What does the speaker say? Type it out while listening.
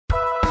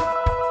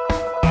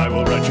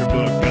will write your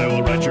book. I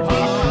will write your book.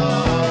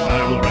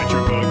 I will write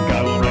your book.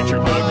 I will write your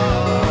book.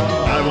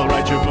 I will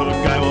write your book.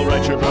 I will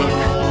write your book.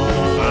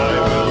 I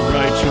will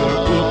write your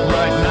book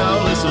right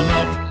now. Listen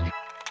up.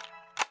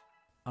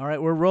 All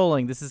right, we're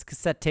rolling. This is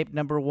cassette tape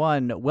number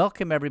 1.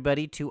 Welcome,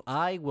 everybody, to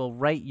I Will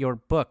Write Your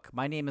Book.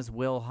 My name is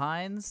Will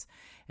Hines,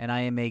 and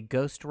I am a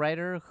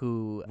ghostwriter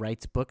who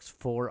writes books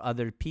for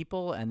other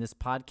people, and this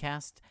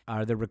podcast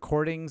are the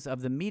recordings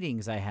of the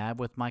meetings I have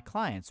with my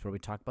clients where we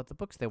talk about the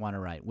books they want to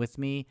write. With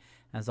me,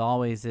 as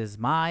always, is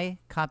my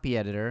copy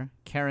editor,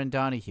 Karen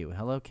Donahue.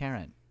 Hello,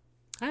 Karen.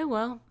 Hi,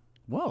 Will.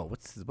 Whoa,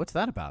 what's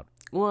that about?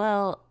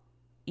 Well,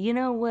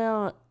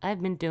 Will,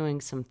 I've been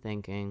doing some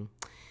thinking.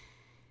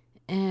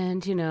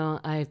 And,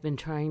 I've been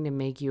trying to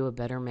make you a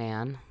better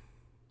man,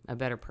 a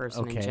better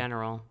person in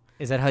general.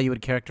 Is that how you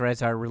would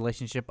characterize our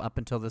relationship up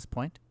until this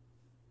point?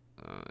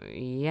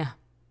 Yeah,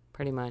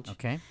 pretty much.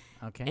 Okay.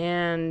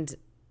 And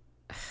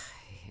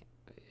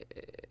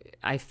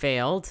I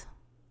failed.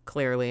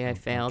 Clearly, I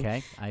failed.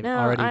 Okay. I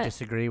already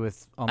disagree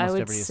with almost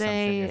every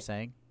assumption you're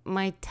saying.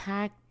 My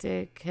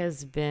tactic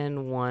has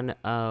been one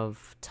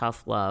of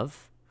tough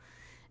love.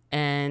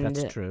 And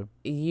that's true.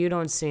 You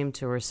don't seem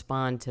to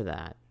respond to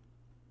that.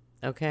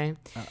 Okay?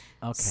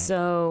 Okay.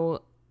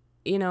 So,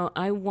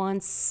 I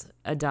once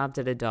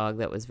adopted a dog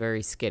that was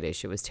very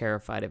skittish. It was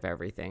terrified of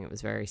everything. It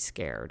was very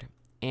scared.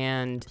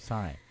 And,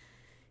 sorry.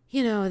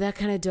 That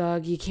kind of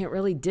dog, you can't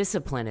really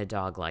discipline a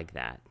dog like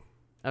that.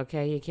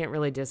 Okay? You can't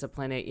really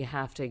discipline it. You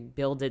have to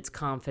build its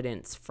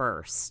confidence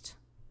first.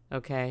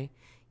 Okay?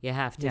 You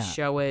have to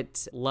show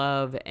it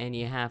love, and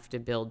you have to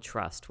build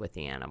trust with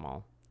the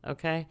animal.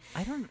 Okay?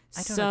 I don't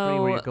agree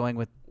where you're going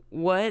with.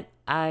 What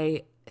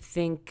I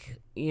think,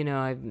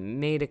 I've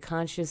made a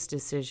conscious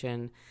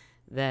decision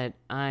that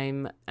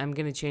I'm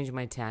going to change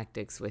my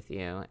tactics with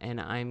you, and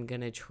I'm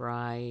going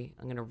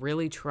to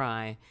really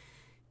try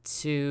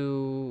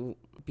to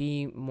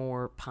be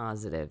more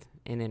positive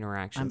in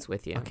interactions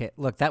with you. Okay,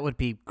 look, that would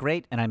be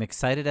great, and I'm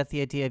excited at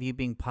the idea of you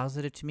being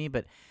positive to me,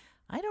 but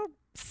I don't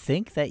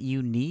think that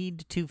you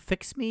need to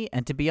fix me,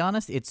 and to be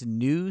honest, it's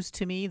news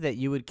to me that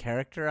you would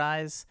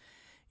characterize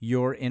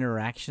your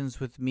interactions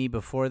with me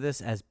before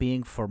this as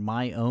being for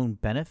my own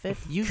benefit.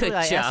 Usually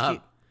Good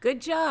job.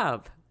 Good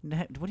job.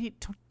 What do you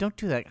don't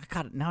do that?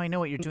 God, now I know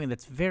what you're doing.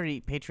 That's very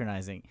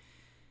patronizing.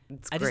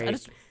 It's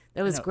great.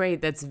 That was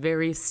great. That's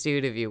very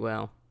astute of you,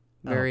 Will.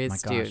 Very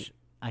astute.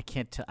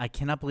 Gosh. I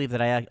cannot believe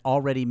that I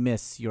already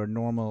miss your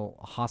normal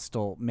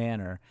hostile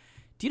manner.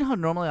 Do you know how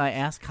normally I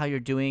ask how you're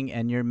doing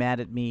and you're mad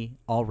at me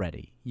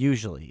already?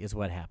 Usually is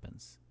what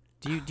happens.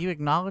 Do you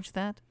acknowledge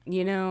that?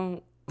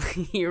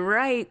 You're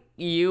right.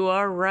 You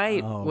are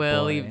right, Oh,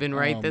 Will. boy. You've been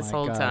right this my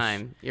whole gosh.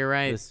 time. You're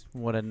right.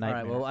 What a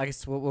nightmare. right, Well, I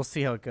guess we'll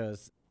see how it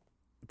goes.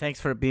 Thanks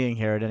for being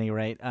here at any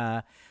rate.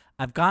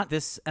 I've got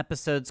this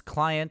episode's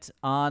client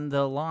on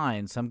the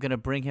line, so I'm going to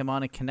bring him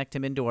on and connect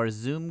him into our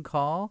Zoom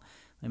call.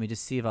 Let me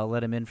just see if I'll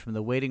let him in from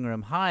the waiting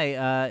room.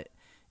 Hi,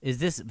 is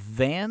this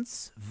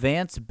Vance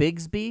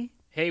Bigsby?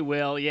 Hey,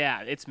 Will.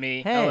 Yeah, it's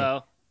me. Hey.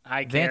 Hello.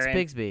 Hi, Karen.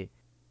 Vance Bigsby.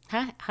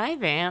 Hi,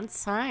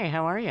 Vance. Hi,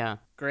 how are you?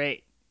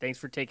 Great. Thanks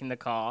for taking the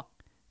call.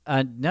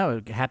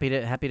 No, happy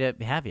to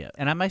have you.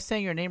 And am I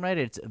saying your name right?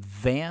 It's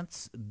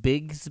Vance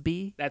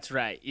Bigsby? That's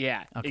right.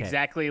 Yeah. Okay.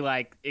 Exactly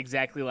like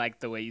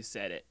the way you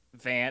said it.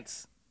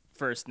 Vance,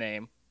 first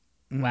name,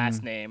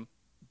 last name,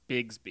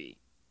 Bigsby.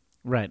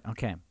 Right,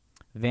 okay.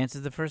 Vance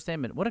is the first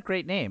name. And what a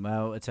great name.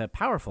 It's a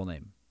powerful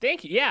name.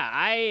 Thank you. Yeah,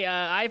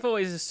 I've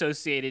always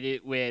associated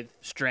it with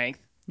strength.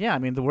 Yeah, I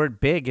mean, the word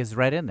big is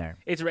right in there.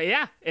 It's right.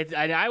 Yeah.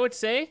 I would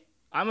say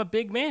I'm a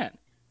big man.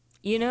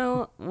 You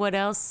know what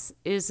else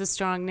is a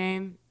strong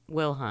name?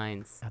 Will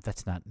Hines. Oh,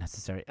 that's not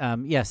necessary.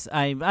 Yes,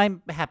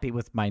 I'm happy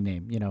with my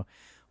name.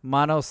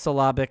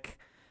 Monosyllabic.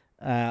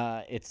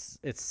 It's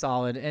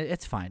solid.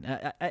 It's fine.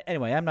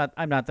 Anyway, I'm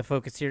not the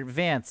focus here.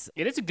 Vance.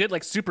 It is a good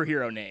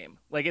superhero name.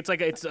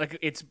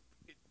 It's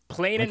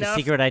plain like enough. A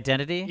secret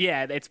identity.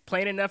 Yeah, it's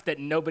plain enough that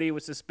nobody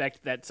would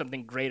suspect that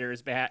something greater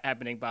is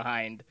happening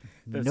behind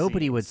the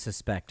Nobody scenes. would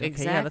suspect. Okay,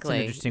 Exactly. yeah, that's an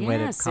interesting way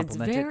to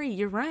compliment it's very.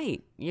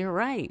 it. You're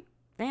right.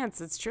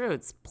 Vance, it's true.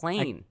 It's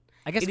plain.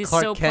 I guess it is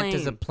Clark so Kent plain.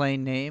 is a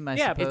plain name, I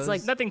suppose. It's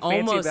like nothing fancy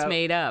Almost about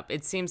made up.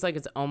 It seems like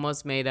it's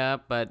almost made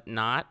up, but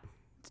not.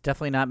 It's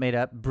definitely not made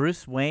up.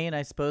 Bruce Wayne,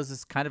 I suppose,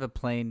 is kind of a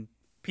plain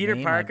Peter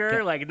name.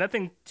 Parker.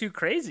 Nothing too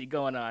crazy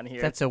going on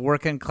here. That's a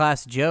working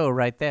class Joe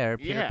right there,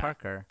 Peter Yeah.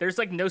 Parker. There's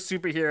no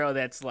superhero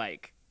that's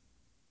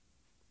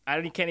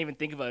can't even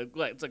think of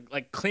it's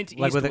like Clint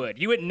Eastwood.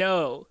 You would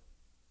know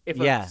if a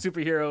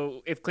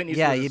superhero, if Clint Eastwood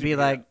Yeah, was a you'd be superhero.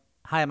 like,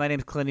 "Hi, my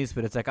name's Clint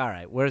Eastwood." It's like, all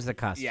right, where's the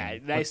costume? Yeah,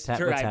 What's nice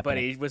try, happening?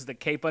 buddy. Was the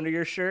cape under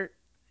your shirt?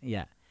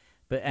 Yeah,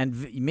 but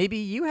maybe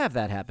you have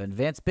that happen,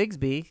 Vance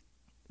Bigsby.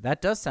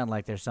 That does sound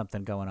like there's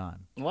something going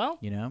on. Well,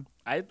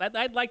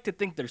 I'd like to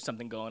think there's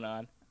something going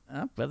on.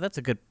 Well, that's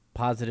a good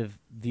positive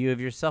view of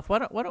yourself. Why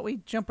don't we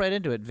jump right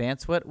into it,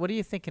 Vance? What are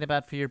you thinking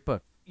about for your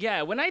book?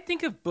 Yeah, when I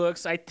think of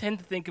books, I tend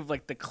to think of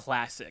the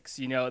classics,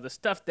 the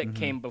stuff that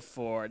came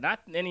before,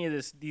 not any of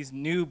these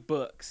new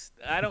books.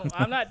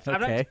 I'm not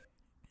Okay.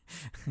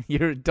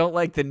 You don't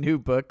like the new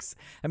books.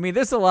 I mean,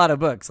 there's a lot of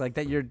books like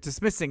that. You're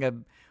dismissing a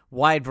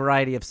wide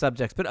variety of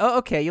subjects, but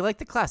okay, you like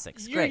the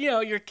classics. Great.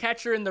 Your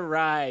Catcher in the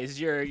Rise.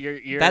 Your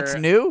That's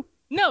new?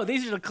 No,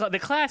 these are the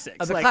classics.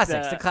 Oh, the like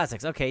classics. The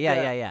classics. Okay,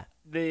 yeah.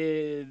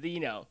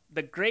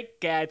 The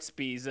Great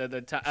Gatsbys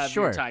of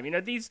your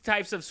time. These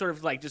types of sort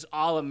of like just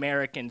all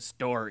American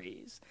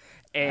stories.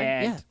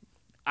 And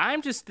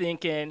I'm just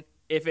thinking,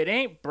 if it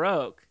ain't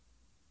broke,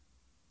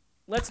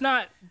 let's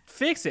not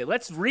fix it.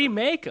 Let's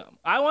remake them.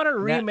 I want to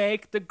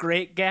remake The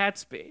Great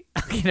Gatsby.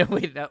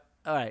 Wait. All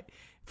right.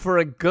 For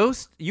a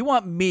ghost, you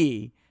want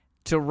me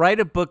to write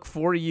a book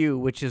for you,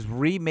 which is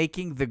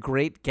remaking The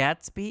Great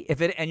Gatsby?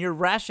 And your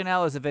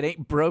rationale is if it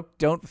ain't broke,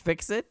 don't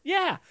fix it?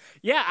 Yeah.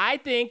 I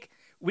think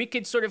we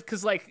could sort of,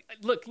 because like,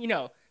 look,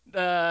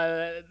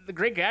 The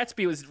Great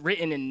Gatsby was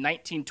written in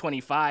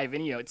 1925,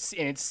 and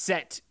it's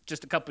set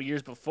just a couple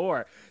years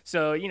before.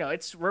 So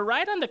we're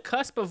right on the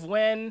cusp of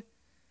when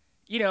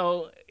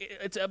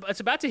it's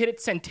about to hit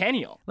its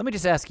centennial. Let me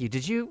just ask you: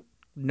 did you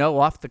know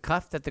off the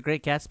cuff that The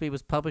Great Gatsby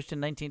was published in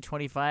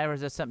 1925, or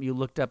is that something you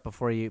looked up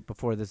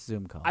before this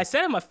Zoom call? I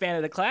said I'm a fan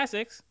of the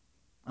classics.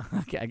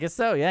 Okay, I guess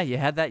so. Yeah, you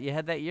had that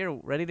year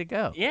ready to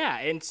go. Yeah,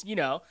 and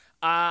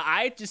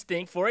I just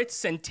think for its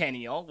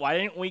centennial, why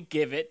didn't we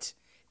give it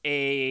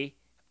a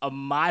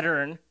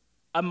modern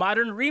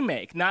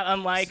remake, not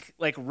unlike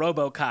like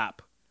RoboCop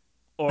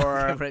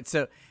or right.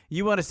 So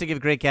you want us to give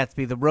Great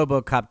Gatsby the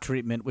RoboCop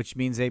treatment, which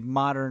means a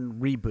modern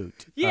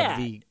reboot of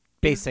the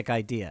basic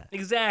idea.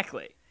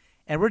 Exactly.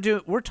 And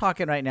we're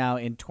talking right now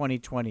in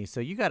 2020, so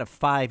you got a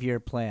 5-year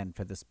plan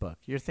for this book.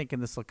 You're thinking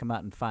this will come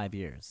out in 5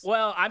 years.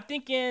 Well, I'm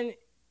thinking,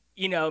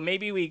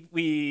 maybe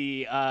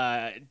we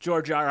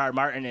George R.R.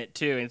 Martin it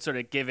too, and sort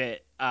of give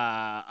it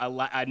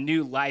a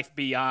new life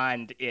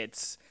beyond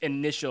its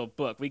initial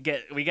book. We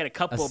get a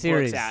couple of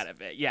books out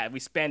of it. Yeah, we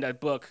spend a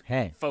book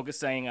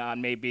focusing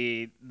on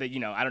maybe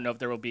I don't know if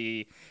there will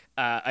be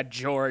a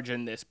George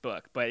in this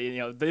book, but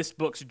this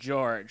book's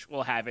George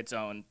will have its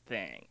own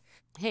thing.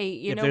 Hey,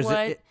 you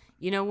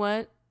know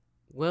what?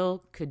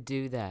 Will could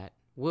do that.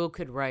 Will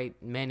could write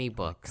many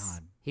books.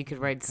 He could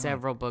write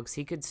several books.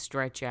 He could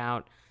stretch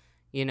out,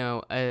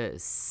 a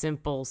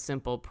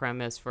simple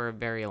premise for a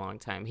very long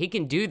time. He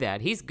can do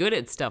that. He's good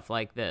at stuff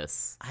like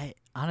this. I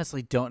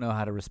honestly don't know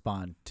how to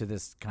respond to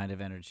this kind of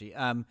energy.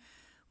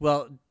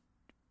 Well,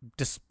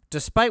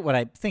 despite what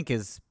I think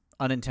is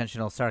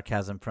unintentional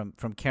sarcasm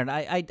from Karen,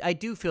 I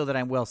do feel that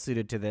I'm well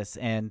suited to this,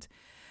 and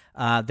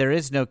there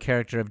is no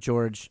character of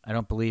George, I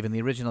don't believe, in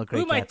the original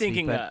Great Gatsby. Who am I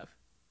thinking of?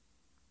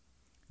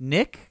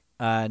 Nick?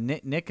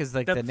 Nick is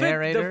like the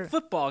narrator. The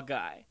football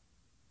guy.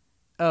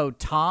 Oh,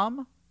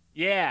 Tom?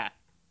 Yeah.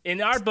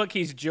 In our book,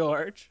 he's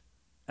George.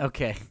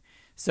 Okay.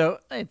 So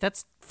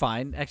that's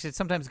fine. Actually, it's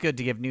sometimes good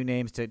to give new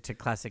names to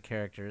classic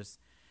characters.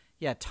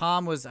 Yeah,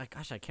 Tom was, I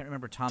can't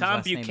remember Tom's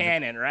last name. Tom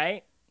Buchanan,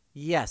 right?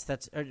 Yes,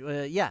 that's,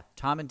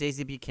 Tom and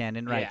Daisy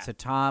Buchanan, right. Yeah. So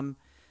Tom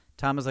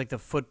is like the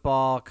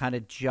football kind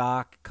of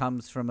jock,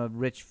 comes from a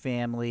rich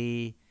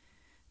family,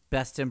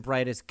 best and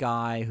brightest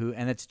guy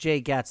and it's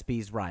Jay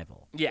Gatsby's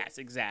rival. Yes,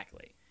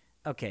 exactly.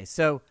 Okay,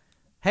 so,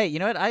 hey, you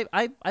know what?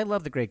 I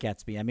love The Great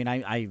Gatsby. I mean,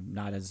 I'm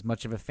not as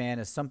much of a fan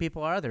as some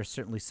people are. There's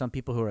certainly some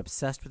people who are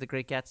obsessed with The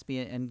Great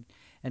Gatsby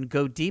and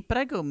go deep, but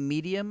I go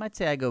medium. I'd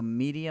say I go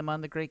medium on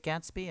The Great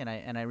Gatsby,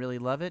 and I really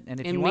love it. And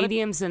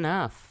medium's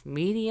enough.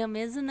 Medium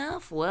is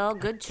enough. Well,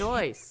 good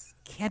choice.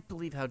 Can't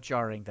believe how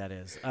jarring that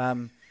is.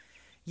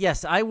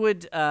 Yes, I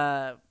would.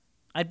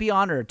 I'd be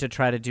honored to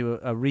try to do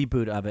a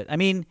reboot of it. I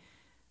mean,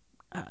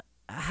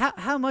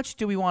 how much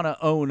do we want to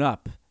own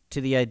up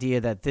to the idea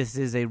that this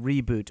is a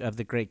reboot of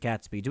The Great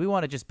Gatsby? Do we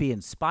want to just be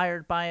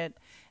inspired by it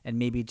and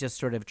maybe just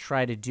sort of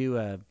try to do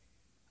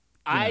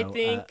I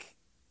think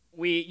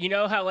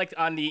how like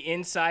on the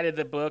inside of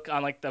the book,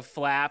 on like the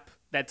flap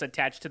that's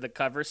attached to the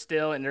cover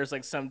still, and there's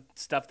like some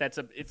stuff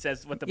it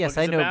says what the book is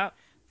about.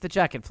 The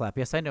jacket flap.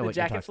 Yes, I know what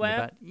you're talking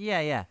about.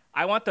 Yeah.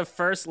 I want the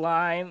first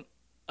line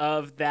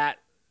of that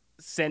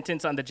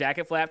sentence on the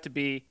jacket flap to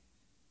be,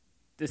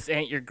 "This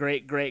ain't your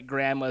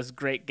great-great-grandma's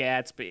Great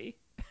Gatsby."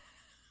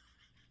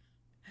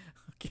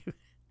 Okay.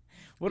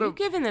 You've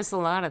given this a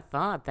lot of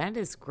thought. That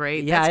is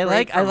great. Yeah,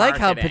 That's I like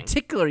how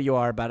particular you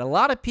are about it. A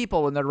lot of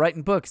people, when they're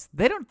writing books,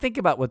 they don't think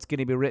about what's going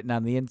to be written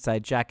on the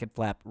inside jacket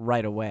flap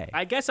right away.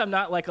 I guess I'm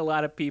not like a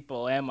lot of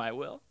people, am I,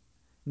 Will?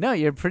 No,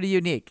 you're pretty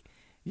unique.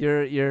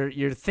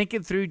 You're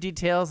thinking through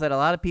details that a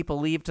lot of people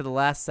leave to the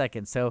last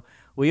second. So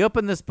we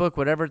open this book,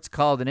 whatever it's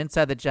called, and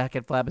inside the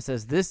jacket flap it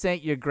says, "This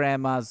ain't your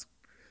grandma's."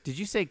 Did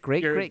you say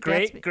great grandma's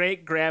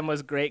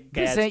Great Gatsby?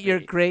 This ain't your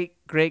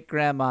great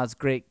grandma's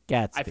Great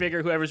Gatsby. I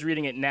figure whoever's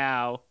reading it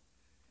now,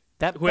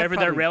 whoever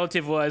their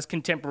relative was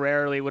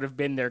contemporarily would have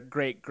been their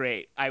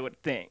great. I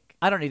would think.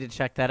 I don't need to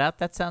check that out.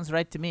 That sounds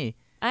right to me.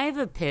 I have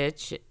a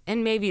pitch,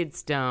 and maybe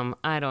it's dumb.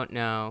 I don't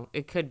know.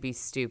 It could be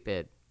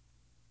stupid.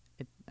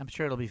 I'm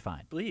sure it'll be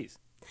fine. Please.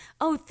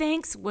 Oh,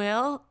 thanks,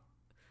 Will.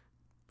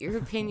 Your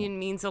opinion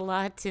means a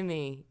lot to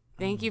me.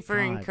 Thank you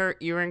for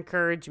your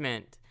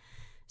encouragement.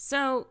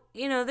 So,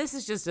 this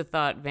is just a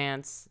thought,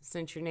 Vance,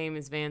 since your name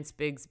is Vance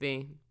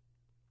Bigsby.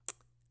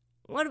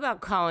 What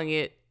about calling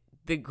it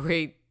The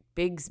Great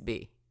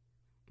Bigsby?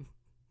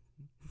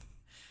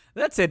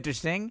 That's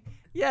interesting.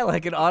 Yeah,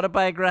 like an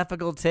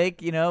autobiographical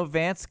take,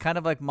 Vance, kind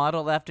of like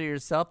modeled after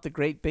yourself, the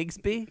Great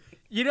Bigsby.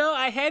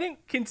 I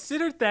hadn't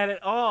considered that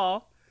at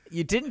all.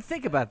 You didn't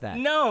think about that?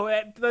 No,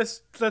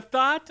 the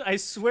thought, I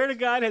swear to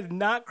God, has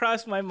not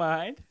crossed my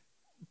mind.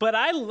 But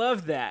I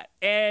love that.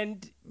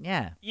 And,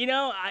 Yeah.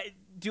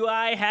 Do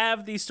I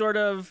have the sort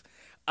of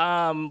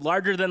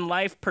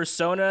larger-than-life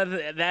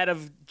persona that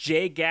of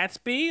Jay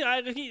Gatsby?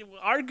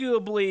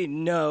 Arguably,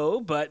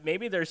 no, but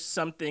maybe there's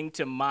something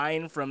to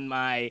mine from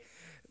my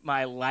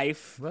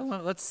life.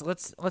 Well,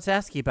 let's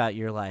ask you about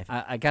your life.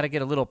 I got to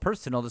get a little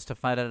personal just to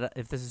find out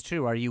if this is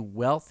true. Are you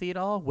wealthy at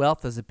all?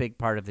 Wealth is a big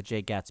part of the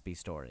Jay Gatsby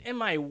story.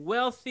 Am I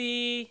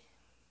wealthy?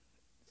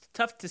 It's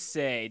tough to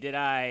say. Did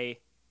I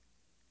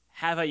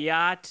have a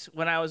yacht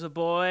when I was a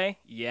boy?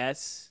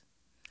 Yes.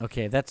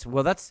 Okay, Did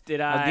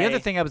the other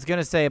thing I was going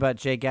to say about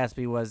Jay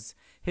Gatsby was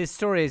his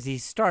story is he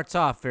starts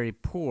off very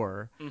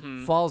poor,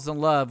 falls in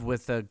love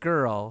with a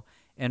girl,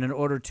 and in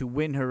order to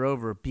win her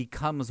over,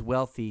 becomes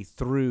wealthy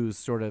through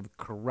sort of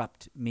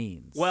corrupt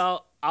means.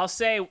 Well, I'll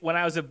say when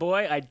I was a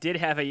boy, I did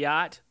have a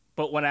yacht,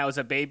 but when I was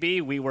a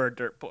baby, we were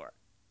dirt poor.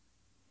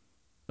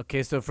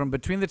 Okay, so from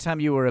between the time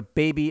you were a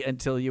baby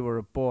until you were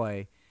a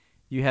boy,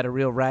 you had a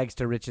real rags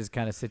to riches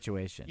kind of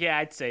situation. Yeah,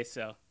 I'd say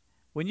so.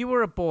 When you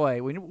were a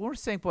boy, when you were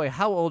saying boy,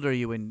 how old are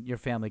you when your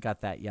family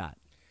got that yacht?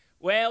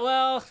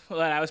 Well,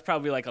 I was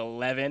probably like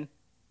 11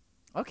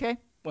 Okay.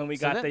 when we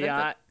got the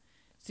yacht.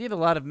 So you have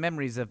a lot of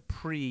memories of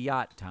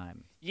pre-yacht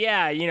time.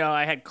 Yeah,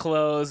 I had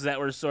clothes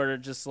that were sort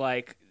of just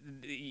like,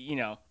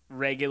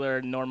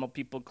 regular, normal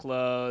people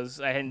clothes.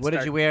 What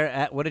did you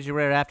wear? What did you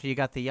wear after you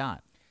got the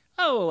yacht?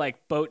 Oh,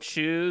 like boat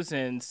shoes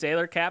and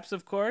sailor caps,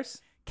 of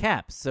course.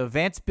 Caps. So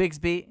Vance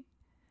Bigsby,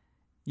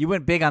 you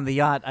went big on the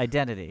yacht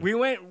identity. We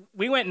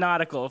went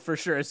nautical for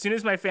sure. As soon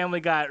as my family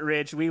got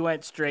rich, we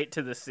went straight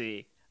to the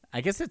sea.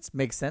 I guess it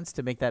makes sense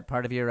to make that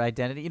part of your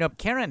identity.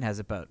 Karen has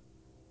a boat.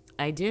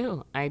 I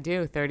do.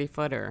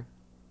 30-footer.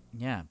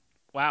 Yeah.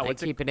 Wow, I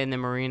keep it in the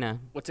marina.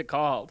 What's it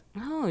called?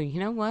 Oh, you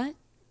know what?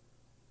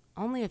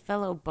 Only a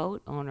fellow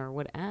boat owner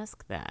would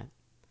ask that.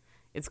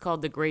 It's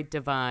called the Great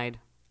Divide.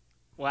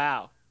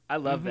 Wow, I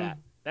love that.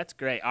 That's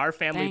great. Our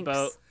family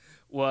boat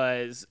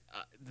was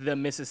the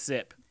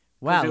Mississippi.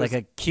 Wow, like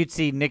a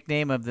cutesy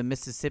nickname of the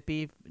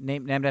Mississippi,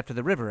 named after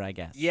the river, I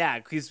guess. Yeah,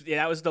 because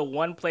that was the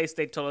one place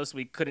they told us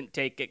we couldn't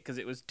take it because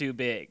it was too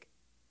big.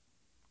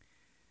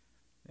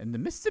 And the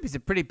Mississippi's a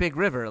pretty big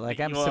river. Like,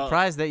 I'm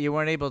surprised that you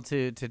weren't able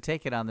to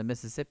take it on the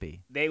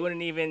Mississippi. They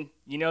wouldn't even,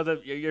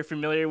 you're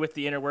familiar with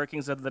the inner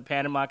workings of the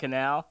Panama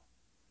Canal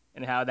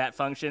and how that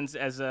functions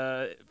as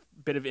a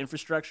bit of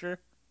infrastructure?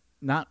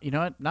 Not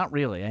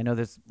really. I know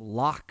there's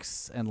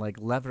locks and like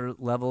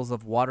levels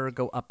of water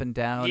go up and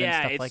down. Yeah,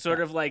 and stuff it's like sort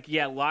that. of like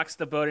locks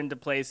the boat into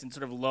place and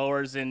sort of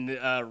lowers and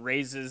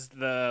raises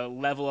the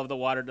level of the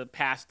water to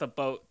pass the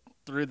boat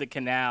through the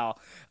canal.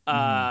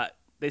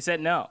 They said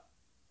no.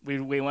 We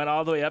went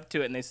all the way up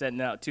to it and they said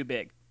no, too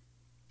big.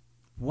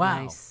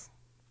 Wow, Nice.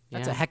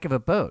 that's Yeah. a heck of a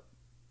boat.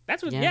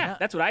 That's what Yeah.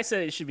 that's what I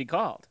said it should be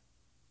called.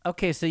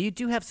 Okay, so you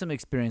do have some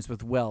experience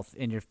with wealth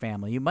in your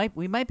family.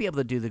 We might be able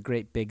to do the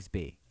Great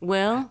Bigsby.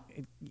 Well,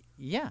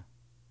 Yeah.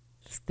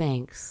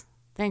 thanks.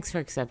 Thanks for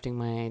accepting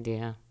my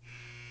idea.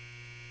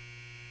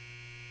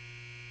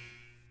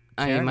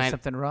 Karen, is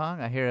something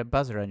wrong? I hear a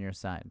buzzer on your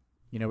side.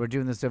 We're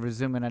doing this over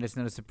Zoom, and I just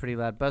noticed a pretty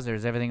loud buzzer.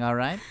 Is everything all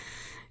right?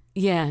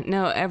 Yeah,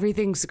 no,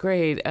 everything's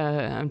great.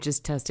 I'm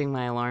just testing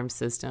my alarm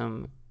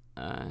system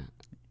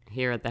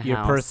here at the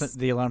house.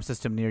 The alarm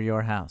system near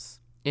your house.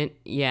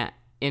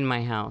 In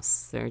my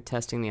house. They're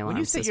testing the alarm When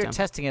you say system. you're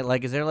testing it,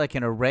 like, is there like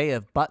an array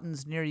of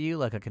buttons near you,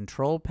 like a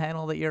control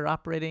panel that you're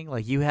operating?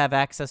 Like, you have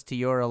access to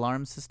your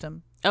alarm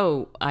system?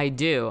 Oh, I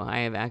do. I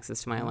have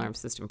access to my alarm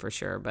system for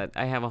sure, but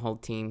I have a whole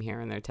team here,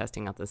 and they're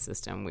testing out the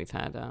system. We've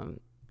had, Oh,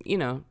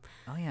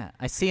 yeah.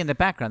 I see in the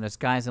background there's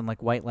guys in,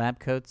 like, white lab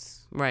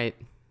coats. right.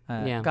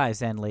 Yeah.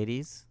 Guys and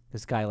ladies.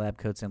 There's guy lab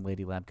coats and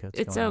lady lab coats.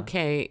 It's going on.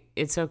 okay.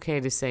 It's okay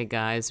to say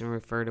guys and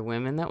refer to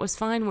women. That was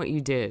fine what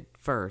you did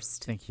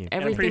first. Thank you.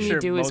 I'm Everything pretty sure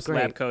you do is most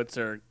great. lab coats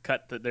are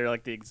cut. They're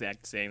like the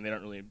exact same. They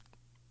don't really.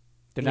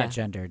 They're Yeah. not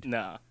gendered.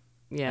 No.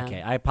 Yeah.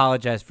 Okay, I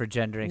apologize for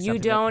gendering You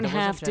something. don't that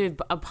have wasn't to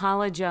gendered.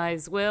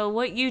 apologize. Will,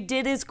 what you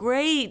did is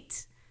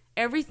great.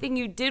 Everything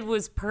you did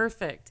was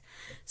perfect.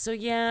 So,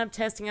 yeah, I'm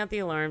testing out the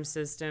alarm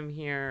system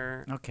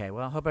here. Okay,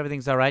 well, I hope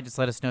everything's all right. Just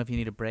let us know if you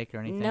need a break or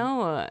anything.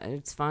 No,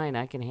 it's fine.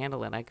 I can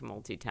handle it. I can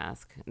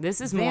multitask.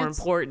 This is more Vance-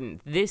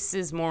 important. This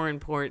is more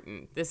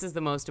important. This is the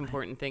most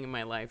important thing in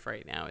my life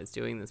right now is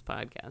doing this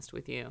podcast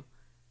with you.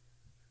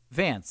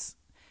 Vance,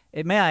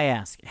 may I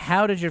ask,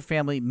 how did your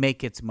family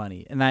make its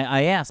money? And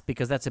I ask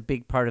because that's a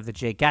big part of the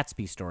Jay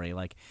Gatsby story.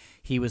 Like,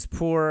 he was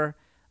poor.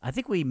 I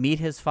think we meet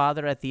his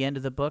father at the end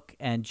of the book,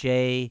 and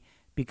Jay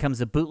becomes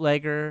a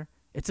bootlegger.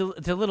 It's a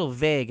little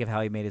vague of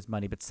how he made his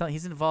money, but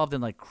he's involved in,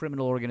 like,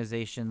 criminal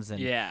organizations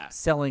and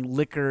selling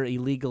liquor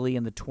illegally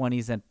in the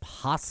 20s and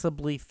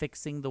possibly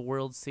fixing the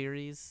World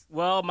Series.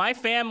 Well, my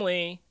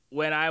family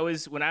I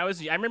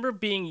remember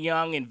being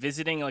young and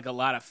visiting like a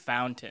lot of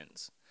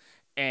fountains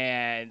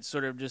and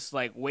sort of just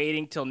like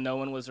waiting till no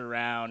one was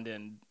around.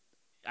 And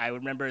I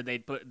remember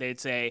they'd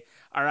say,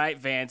 "All right,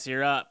 Vance,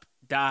 you're up.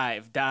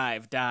 Dive,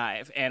 dive,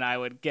 dive." And I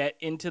would get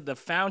into the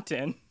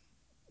fountain.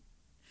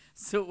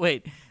 So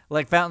wait,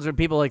 like fountains where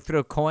people like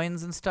throw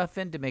coins and stuff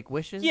in to make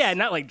wishes? Yeah,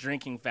 not like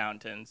drinking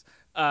fountains.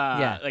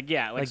 Like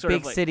sort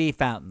big of like, city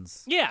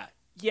fountains.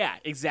 Yeah,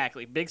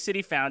 exactly. Big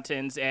city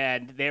fountains,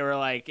 and they were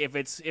like, if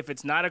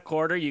it's not a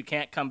quarter, you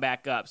can't come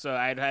back up. So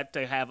I'd have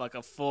to have like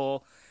a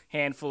full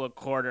handful of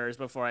quarters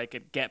before I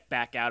could get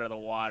back out of the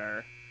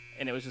water,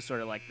 and it was just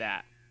sort of like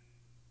that.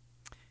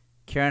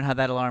 Karen, how'd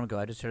that alarm go?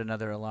 I just heard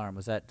another alarm.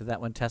 Did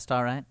that one test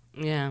all right?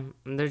 Yeah,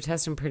 they're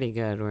testing pretty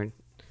good. We're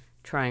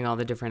trying all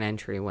the different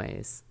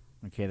entryways.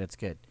 Okay, that's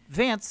good.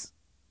 Vance,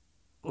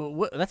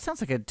 that sounds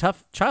like a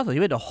tough childhood.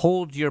 You had to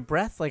hold your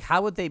breath. Like,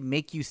 how would they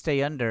make you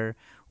stay under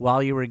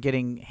while you were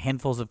getting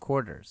handfuls of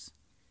quarters?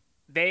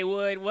 It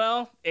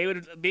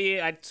would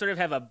be, I'd sort of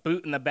have a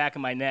boot in the back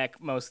of my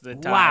neck most of the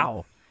time.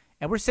 Wow.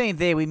 And we're saying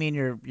they, we mean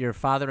your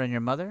father and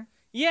your mother?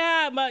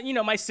 Yeah, but,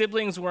 my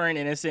siblings weren't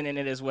innocent in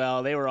it as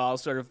well. They were all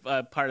sort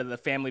of part of the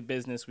family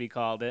business, we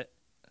called it.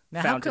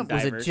 Now, Fountain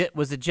divers.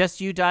 Was it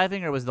just you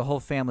diving, or was the whole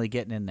family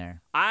getting in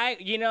there?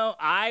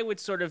 I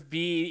would sort of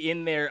be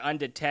in there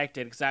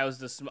undetected because I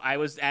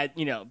was at,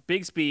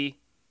 Bigsby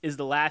is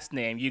the last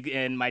name.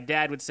 And my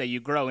dad would say you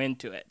grow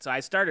into it. So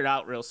I started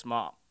out real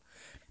small.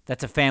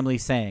 That's a family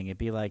saying. It'd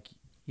be like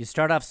you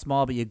start off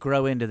small, but you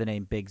grow into the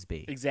name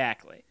Bigsby.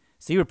 Exactly.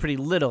 So you were pretty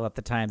little at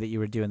the time that you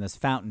were doing this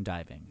fountain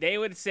diving. They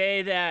would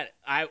say that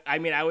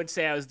I would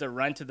say I was the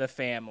runt of the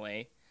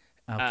family.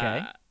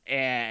 Okay.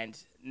 And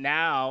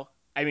now,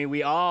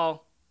 we're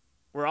all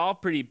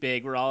pretty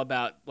big. We're all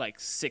about like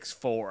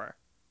 6'4".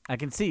 I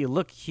can see you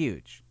look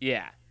huge.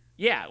 Yeah.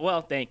 Yeah.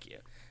 Well, thank you.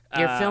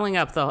 You're filling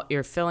up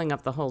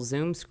the whole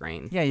Zoom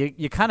screen. Yeah,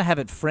 you kind of have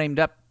it framed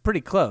up pretty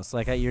close.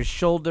 Like your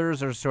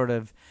shoulders are sort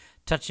of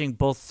touching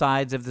both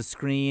sides of the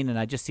screen, and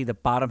I just see the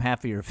bottom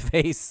half of your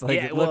face.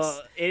 Like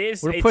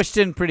we're pushed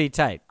in pretty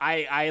tight.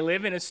 I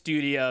live in a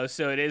studio,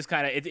 so it is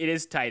kind of it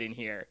is tight in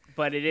here.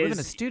 But it is live in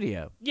a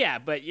studio. Yeah,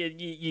 but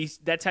you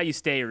that's how you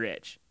stay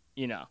rich.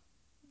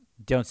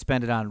 Don't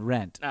spend it on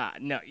rent.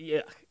 No,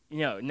 yeah,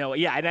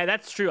 and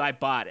that's true. I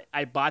bought it.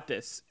 I bought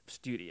this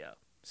studio.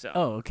 So.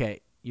 Oh,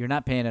 okay. You're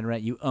not paying on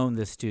rent. You own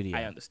the studio.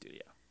 I own the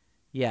studio.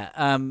 Yeah.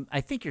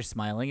 I think you're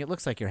smiling. It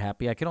looks like you're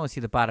happy. I can only see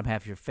the bottom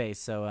half of your face,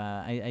 so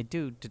I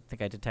do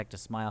think I detect a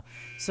smile.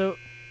 So.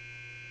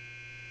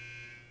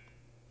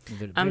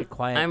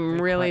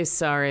 I'm really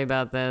sorry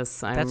about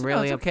this. I'm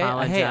really okay.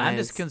 apologize. Hey, I'm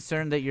just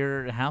concerned that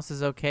your house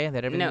is okay,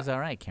 that everything's all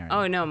right, Karen.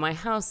 Oh, no, my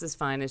house is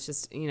fine. It's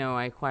just,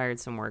 I acquired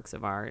some works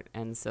of art,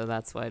 and so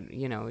that's what,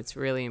 it's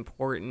really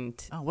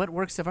important. Oh, what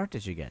works of art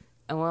did you get?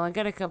 Well, I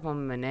got a couple of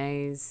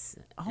Manets.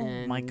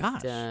 Oh, my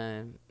gosh.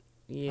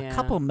 Yeah. A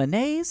couple of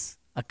Manets?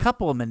 A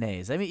couple of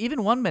Manets.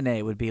 Even one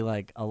Manet would be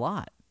like a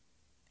lot.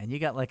 And you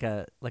got like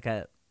a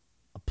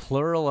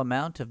plural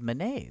amount of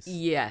Manets.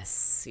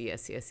 Yes.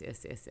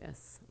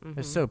 Mm-hmm.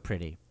 They're so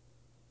pretty.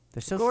 They're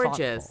so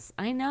gorgeous. thoughtful.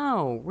 I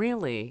know,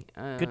 really.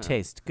 Good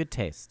taste.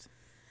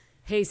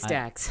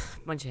 Haystacks.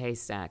 Bunch of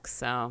haystacks.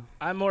 So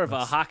I'm more of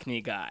a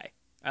Hockney guy.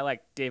 I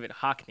like David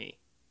Hockney.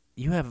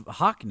 You have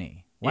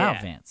Hockney. Wow,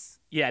 yeah. Vance.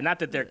 Yeah, not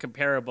that they're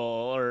comparable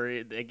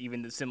or like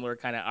even the similar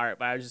kind of art,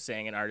 but I was just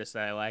saying an artist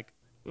that I like.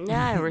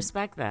 Yeah, I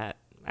respect that.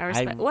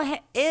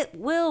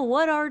 Will,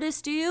 what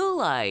artist do you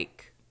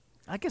like?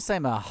 I guess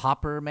I'm a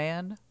hopper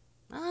man.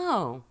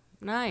 Oh,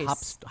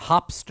 nice.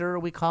 Hopster,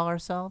 we call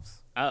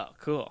ourselves. Oh,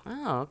 cool.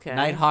 Oh, okay.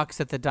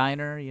 Nighthawks at the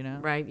diner,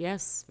 Right,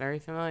 yes, very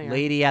familiar.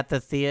 Lady at the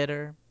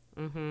theater.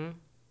 Mm-hmm.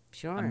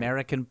 Sure.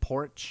 American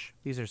Porch.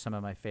 These are some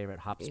of my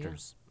favorite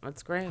hopsters. Yeah,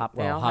 that's great.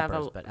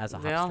 Hoppers, but as a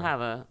hopster. They all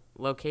have a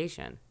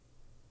location.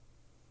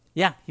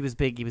 Yeah, he was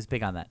big. He was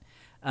big on that.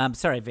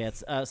 Sorry,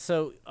 Vance.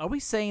 So are we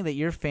saying that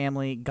your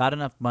family got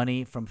enough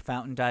money from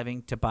fountain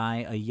diving to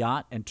buy a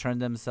yacht and turn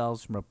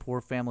themselves from a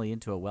poor family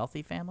into a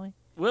wealthy family?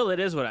 Well, it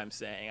is what I'm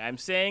saying. I'm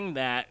saying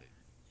that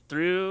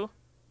through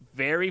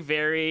very,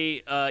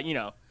 very,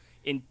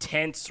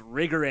 intense,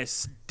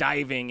 rigorous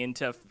diving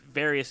into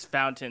various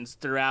fountains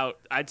throughout,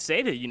 I'd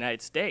say, the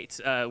United States,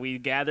 we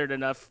gathered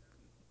enough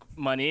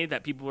money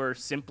that people were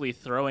simply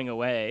throwing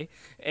away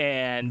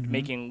and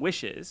making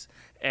wishes.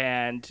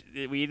 And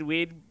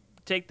we'd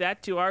take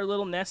that to our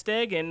little nest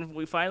egg, and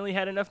we finally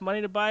had enough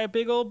money to buy a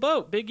big old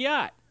boat, big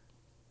yacht.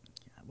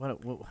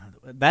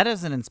 That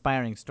is an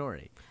inspiring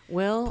story.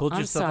 Will,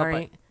 I'm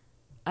sorry.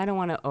 I don't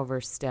want to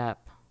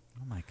overstep.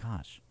 Oh, my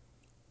gosh.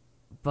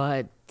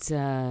 But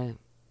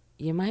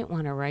you might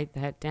want to write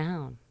that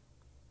down.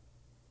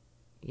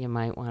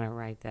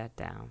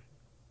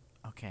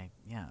 Okay,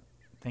 yeah.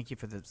 Thank you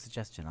for the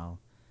suggestion. I'll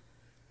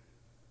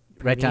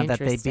write down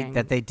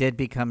that they did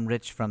become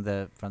rich from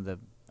the.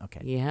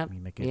 Okay. Yep.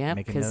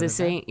 Because this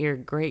ain't your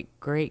great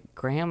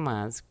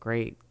grandma's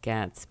great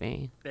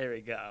Gatsby. There we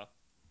go.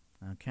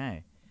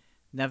 Okay.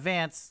 Now,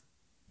 Vance,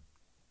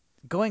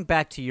 Going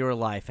back to your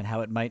life and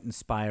how it might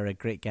inspire a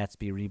Great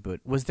Gatsby reboot,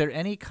 was there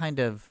any kind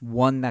of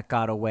one that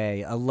got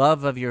away, a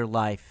love of your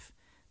life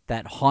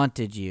that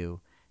haunted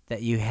you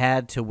that you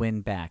had to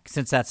win back?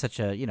 Since that's such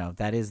a,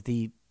 that is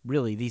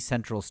really the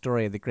central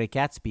story of the Great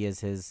Gatsby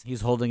is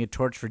he's holding a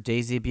torch for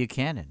Daisy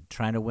Buchanan,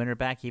 trying to win her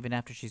back even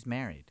after she's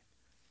married.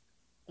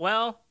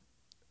 Well,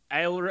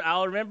 I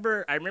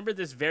remember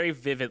this very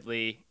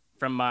vividly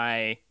from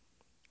my,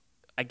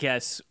 I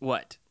guess,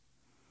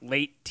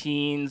 late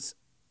teens,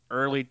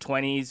 early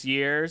 20s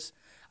years.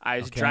 I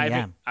was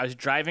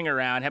driving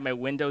around, had my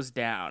windows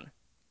down.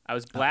 I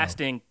was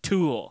blasting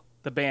Tool,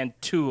 the band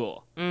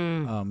Tool.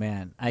 Oh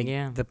man,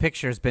 the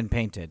picture's been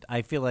painted.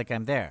 I feel like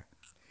I'm there.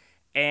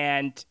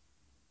 And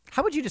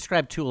how would you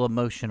describe Tool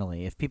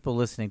emotionally if people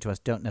listening to us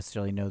don't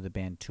necessarily know the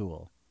band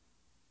Tool?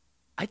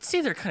 I'd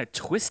say they're kind of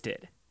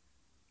twisted.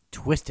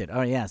 Twisted.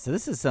 Oh yeah, so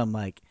this is some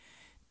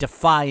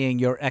defying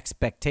your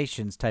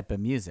expectations type of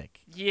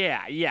music.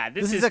 Yeah.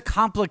 This is a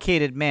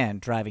complicated man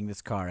driving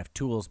this car if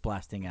Tool's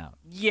blasting out.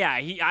 Yeah,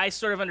 I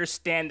sort of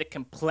understand the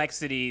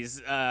complexities,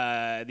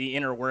 the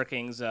inner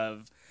workings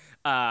of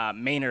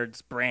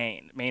Maynard's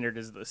brain. Maynard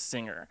is the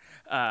singer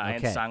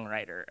and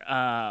songwriter.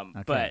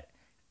 But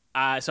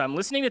so I'm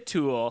listening to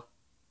Tool,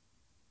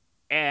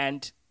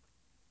 and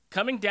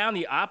coming down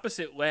the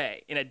opposite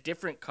way in a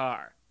different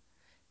car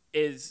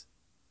is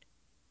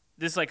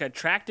this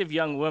attractive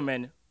young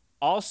woman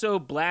also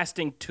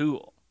blasting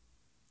Tool.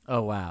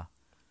 Oh wow!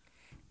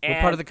 And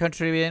what part of the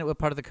country are we in? What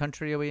part of the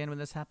country are we in when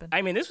this happened?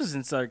 I mean, this was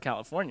in Southern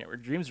California, where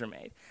dreams were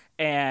made.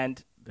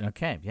 And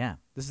okay, yeah,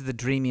 this is the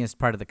dreamiest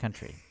part of the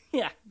country.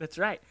 Yeah, that's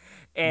right.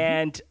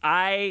 And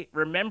I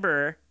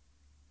remember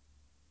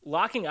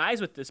locking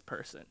eyes with this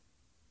person.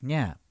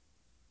 Yeah.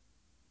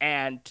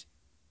 And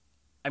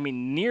I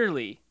mean,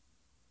 nearly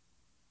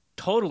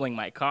totaling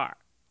my car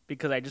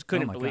because I just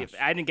couldn't believe it.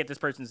 I didn't get this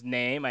person's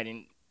name. I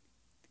didn't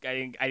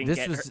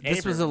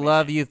This was a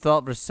love you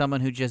felt for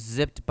someone who just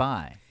zipped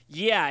by.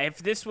 Yeah, if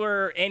this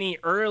were any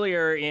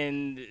earlier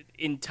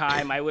in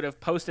time, I would have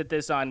posted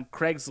this on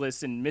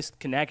Craigslist and missed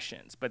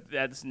connections. But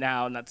that's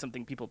now not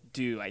something people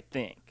do, I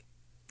think.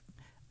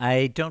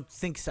 I don't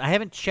think so. I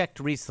haven't checked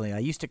recently. I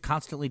used to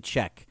constantly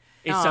check.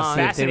 It's a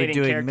fascinating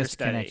character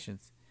study.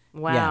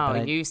 Wow,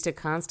 you used to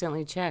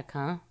constantly check,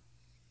 huh?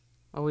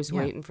 Always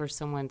waiting for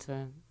someone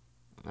to...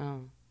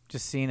 Oh.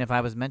 Just seeing if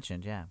I was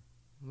mentioned, yeah.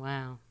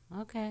 Wow,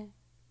 okay.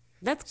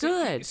 That's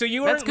good. So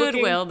you weren't That's good,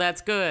 looking... Will.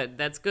 That's good.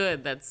 That's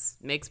good. That's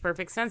makes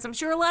perfect sense. I'm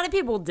sure a lot of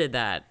people did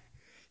that.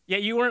 Yeah,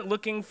 you weren't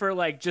looking for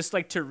just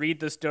to read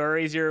the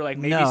stories. You're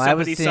maybe no, somebody I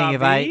was seeing saw if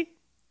me.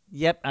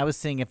 Yep, I was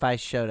seeing if I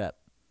showed up.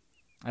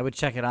 I would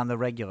check it on the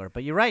regular.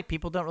 But you're right,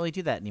 people don't really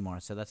do that anymore,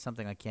 so that's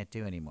something I can't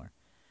do anymore.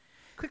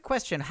 Quick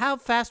question, how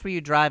fast were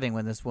you driving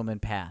when this woman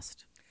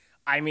passed?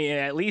 I mean,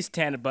 at least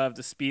 10 above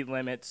the speed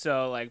limit,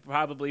 so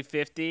probably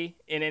 50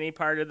 in any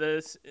part of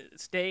the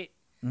state.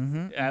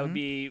 I'd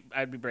be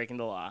breaking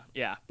the law.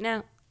 Yeah.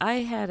 Now, I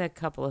had a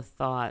couple of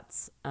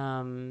thoughts,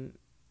 and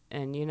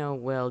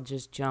Will,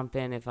 just jump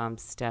in if I'm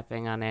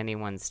stepping on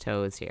anyone's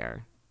toes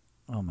here.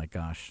 Oh my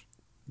gosh,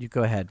 you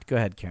go ahead. Go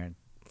ahead, Karen.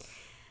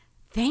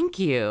 Thank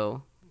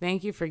you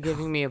for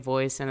giving me a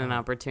voice and an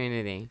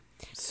opportunity.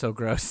 So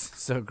gross,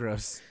 so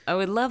gross. I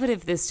would love it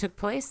if this took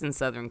place in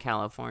Southern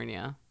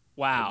California.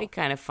 Wow, it'd be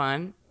kind of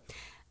fun.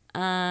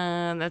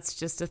 That's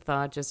just a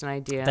thought, just an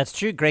idea. That's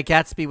true. Great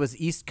Gatsby was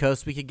East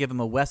Coast. We could give him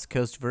a West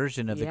Coast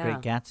version of the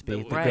Great Gatsby,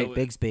 the Great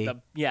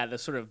Bigsby. The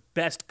sort of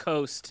Best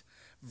Coast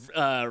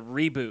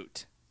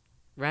reboot.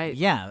 Right.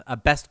 Yeah, a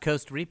Best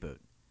Coast reboot.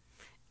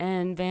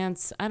 And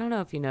Vance, I don't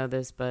know if you know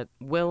this, but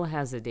Will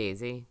has a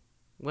daisy.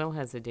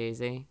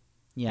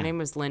 Yeah. Her name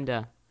was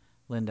Linda.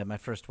 Linda, my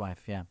first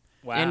wife, yeah.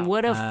 Wow. And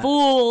what a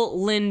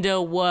fool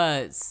Linda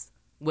was.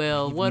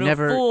 Will, a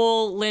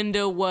fool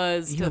Linda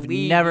was to leave you.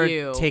 You've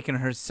never taken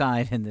her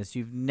side in this.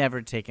 You've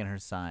never taken her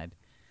side.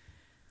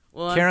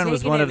 Well, Karen I'm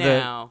was taking one it of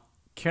now.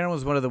 Karen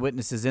was one of the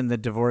witnesses in the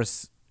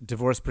divorce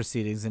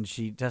proceedings, and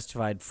she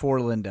testified for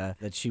Linda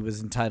that she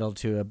was entitled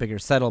to a bigger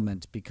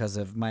settlement because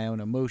of my own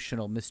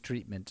emotional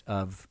mistreatment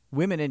of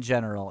women in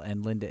general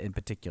and Linda in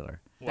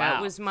particular. Wow.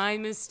 That was my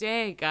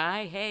mistake.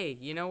 Hey,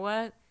 you know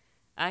what?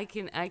 I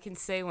can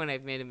say when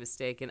I've made a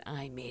mistake, and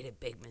I made a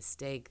big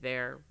mistake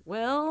there.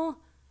 Well,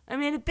 I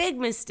made a big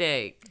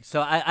mistake.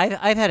 So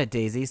I've had a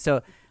daisy,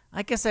 so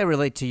I guess I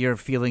relate to your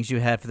feelings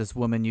you had for this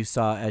woman you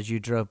saw as you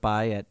drove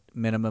by at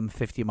minimum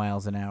 50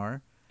 miles an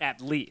hour.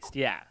 At least,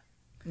 yeah.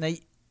 Now,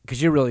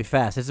 because you're really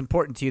fast. It's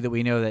important to you that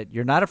we know that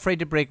you're not afraid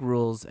to break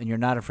rules and you're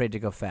not afraid to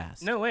go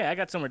fast. No way, I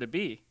got somewhere to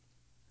be.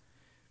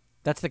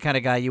 That's the kind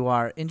of guy you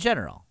are in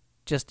general.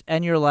 Just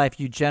in your life,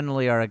 you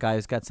generally are a guy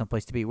who's got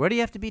someplace to be. Where do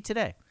you have to be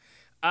today?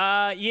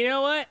 You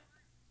know what?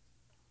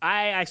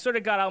 I sort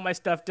of got all my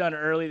stuff done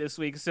early this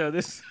week, so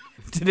this...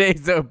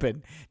 Today's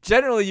open.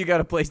 Generally, you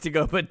got a place to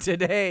go, but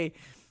today,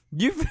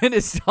 you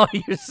finished all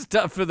your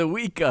stuff for the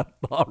week up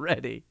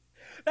already.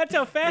 That's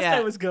how fast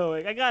I was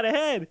going. I got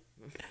ahead.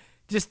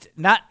 Just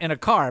not in a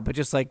car, but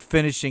just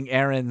finishing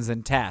errands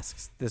and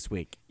tasks this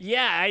week.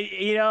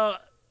 Yeah,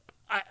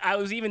 I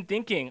was even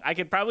thinking I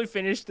could probably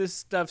finish this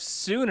stuff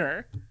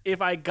sooner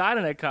if I got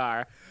in a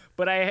car,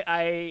 but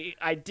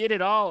I did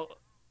it all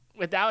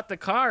without the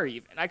car.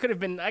 Even I could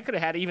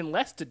have had even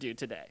less to do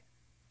today.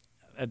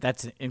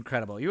 That's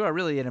incredible. You are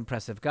really an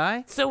impressive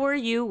guy. So are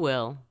you,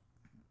 Will.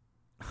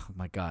 Oh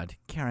my God,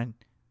 Karen,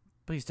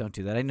 please don't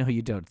do that. I know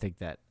you don't think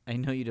that. I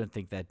know you don't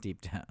think that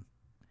deep down.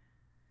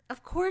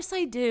 Of course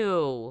I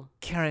do.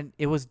 Karen,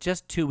 it was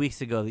just 2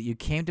 weeks ago that you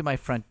came to my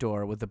front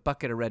door with a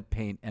bucket of red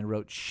paint and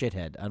wrote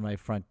shithead on my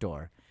front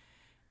door.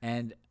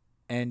 And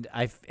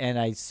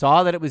I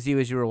saw that it was you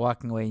as you were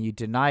walking away, and you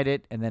denied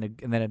it and then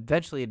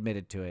eventually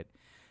admitted to it.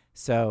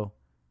 So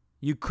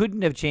you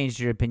couldn't have changed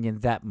your opinion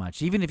that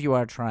much, even if you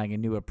are trying a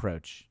new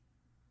approach.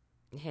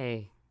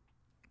 Hey,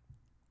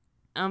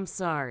 I'm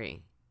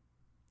sorry.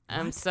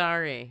 I'm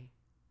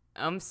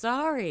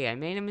sorry. I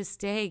made a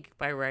mistake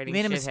by writing. You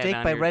made a mistake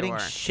by writing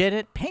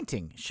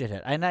painting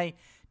shithead. And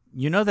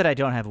you know that I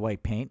don't have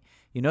white paint.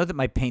 You know that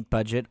my paint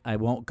budget, I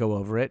won't go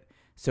over it.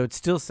 So it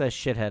still says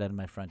shithead on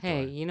my front door.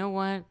 Hey, you know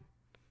what?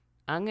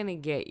 I'm gonna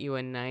get you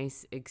a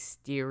nice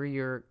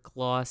exterior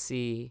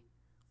glossy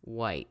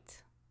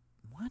white.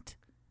 What?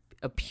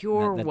 A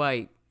pure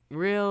white,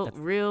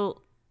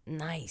 real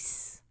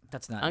nice.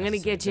 That's not. I'm gonna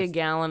get you a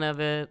gallon of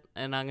it,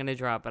 and I'm gonna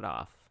drop it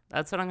off.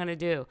 That's what I'm gonna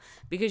do.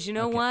 Because you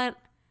know what?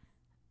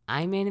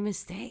 I made a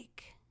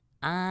mistake.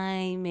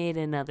 I made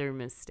another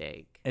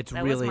mistake. It's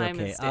that really was my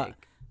okay.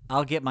 mistake.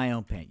 I'll get my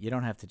own paint. You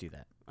don't have to do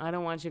that. I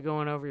don't want you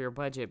going over your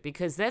budget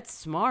because that's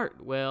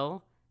smart,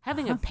 Will.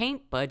 Having a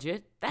paint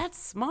budget, that's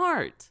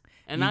smart.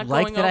 And You not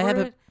like going that I over have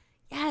a- it.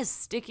 Yes,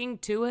 sticking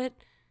to it.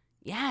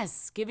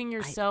 Yes, giving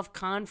yourself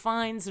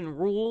confines and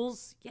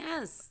rules.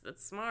 Yes,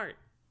 that's smart.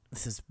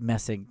 This is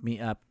messing me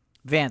up.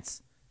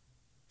 Vance,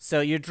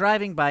 so you're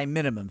driving by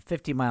minimum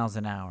 50 miles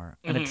an hour.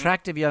 An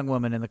attractive young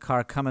woman in the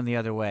car coming the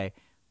other way.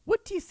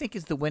 What do you think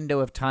is the window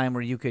of time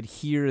where you could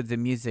hear the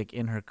music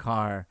in her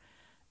car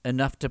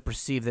enough to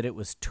perceive that it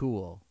was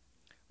Tool?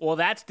 Well,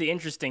 that's the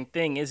interesting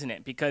thing, isn't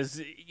it?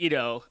 Because,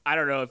 I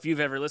don't know if you've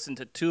ever listened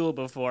to Tool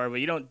before, but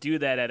you don't do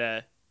that at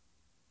a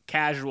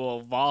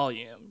casual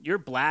volume. You're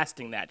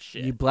blasting that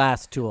shit. You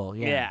blast Tool,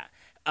 yeah.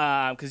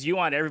 Yeah. Because you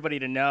want everybody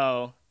to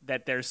know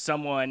that there's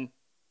someone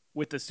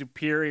with a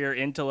superior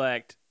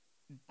intellect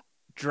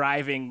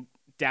driving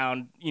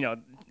down,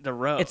 the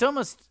road. It's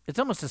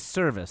almost a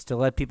service to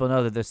let people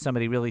know that there's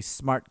somebody really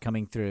smart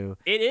coming through.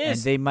 It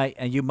is.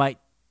 And you might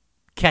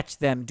catch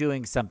them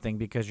doing something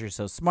because you're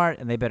so smart,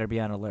 and they better be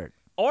on alert.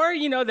 Or,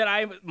 that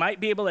I might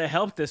be able to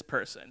help this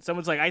person.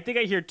 Someone's like, I think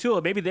I hear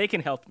Tool. Maybe they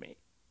can help me.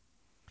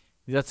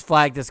 Let's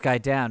flag this guy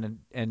down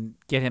and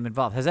get him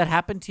involved. Has that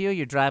happened to you?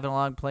 You're driving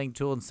along playing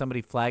Tool and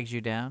somebody flags you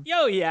down?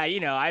 Yo, yeah.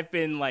 I've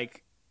been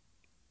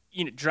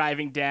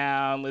driving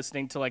down,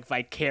 listening to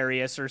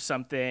Vicarious or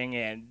something,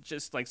 and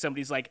just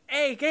somebody's like,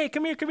 hey,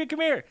 come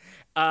here.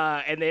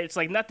 And it's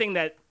nothing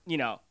that,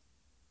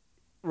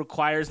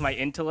 requires my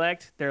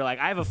intellect. They're like,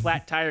 I have a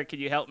flat tire. Could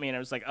you help me? And I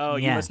was like, oh,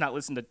 you must not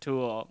listen to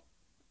Tool.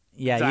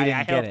 Yeah, So you didn't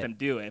I get helped it. them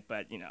do it,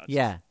 but, it's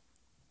Yeah.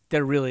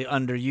 They're really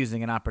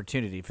underusing an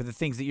opportunity for the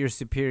things that your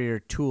superior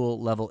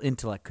Tool level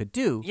intellect could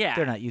do. Yeah.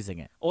 They're not using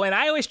it. Well, and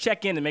I always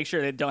check in to make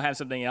sure they don't have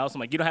something else. I'm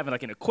like, you don't have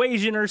an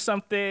equation or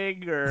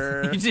something,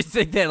 or You just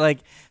think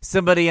that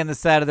somebody on the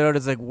side of the road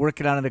is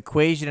working on an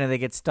equation and they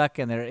get stuck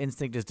and their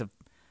instinct is to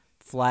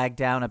flag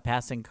down a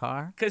passing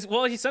car?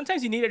 because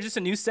sometimes you need just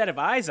a new set of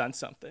eyes on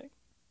something.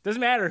 Doesn't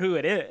matter who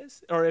it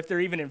is or if they're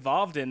even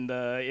involved in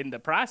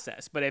the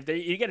process. But if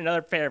you get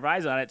another pair of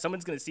eyes on it,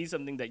 someone's going to see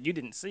something that you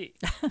didn't see.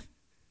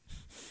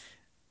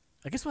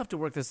 I guess we'll have to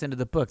work this into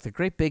the book. The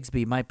great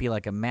Bigsby might be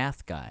like a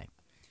math guy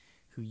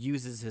who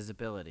uses his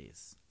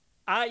abilities.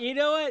 You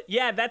know what?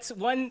 Yeah, that's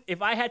one.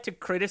 If I had to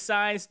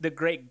criticize The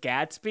Great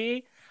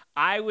Gatsby,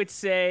 I would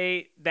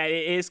say that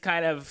it is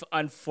kind of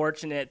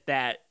unfortunate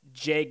that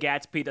Jay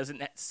Gatsby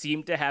doesn't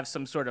seem to have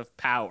some sort of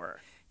power.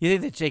 You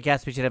think that Jay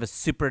Gatsby should have a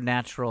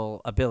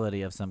supernatural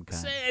ability of some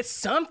kind? It's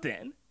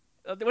something.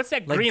 What's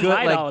that Like green good-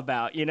 light like- all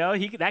about?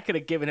 That could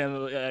have given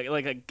him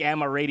a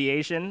gamma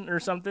radiation or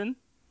something.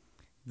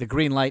 The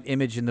green light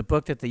image in the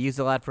book that they use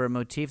a lot for a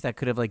motif that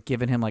could have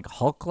given him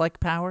Hulk-like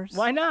powers?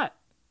 Why not?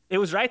 It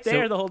was right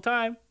there the whole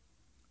time.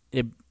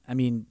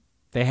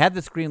 They had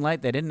this green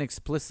light. They didn't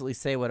explicitly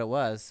say what it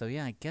was, so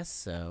yeah, I guess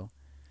so.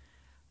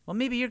 Well,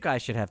 maybe your guy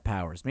should have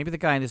powers. Maybe the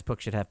guy in this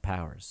book should have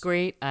powers.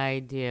 Great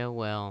idea,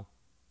 Will.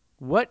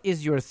 What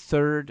is your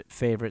third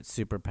favorite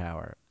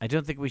superpower? I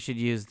don't think we should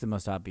use the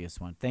most obvious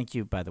one. Thank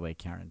you, by the way,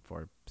 Karen,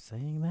 for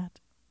saying that.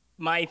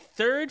 My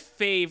third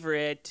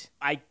favorite,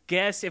 I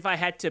guess if I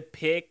had to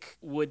pick,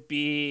 would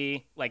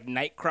be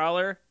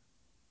Nightcrawler.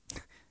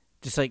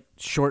 Just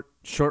short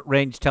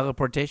range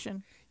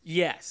teleportation?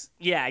 Yes.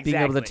 Yeah, exactly.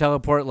 Being able to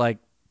teleport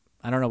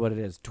I don't know what it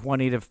is,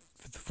 20 to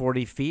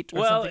 40 feet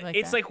or something like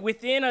that? Well, it's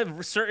within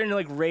a certain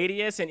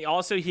radius, and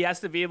also he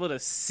has to be able to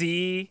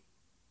see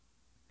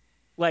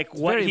what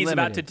very he's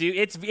about to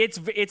limited.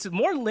 do. It's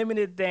more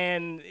limited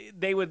than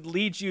they would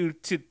lead you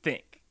to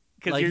think.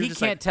 He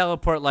can't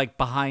teleport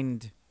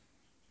behind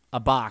a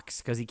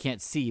box because he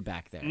can't see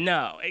back there.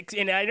 No,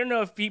 and I don't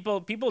know if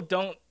people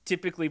don't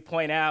typically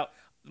point out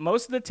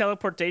most of the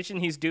teleportation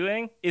he's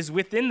doing is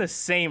within the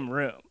same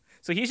room.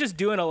 So he's just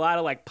doing a lot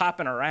of like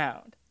popping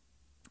around.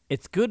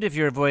 It's good if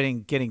you're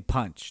avoiding getting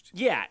punched.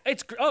 Yeah,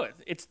 it's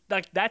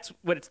like that's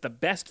what it's the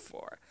best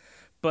for.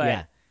 But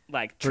Yeah.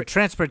 like For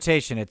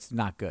transportation, it's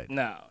not good.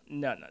 no.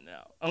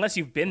 Unless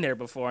you've been there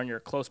before and you're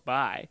close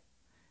by.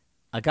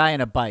 A guy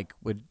on a bike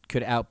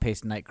could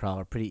outpace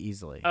Nightcrawler pretty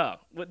easily. Oh,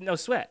 with no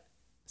sweat.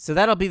 So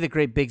that'll be the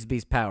great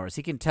Bigsby's powers.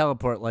 He can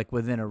teleport like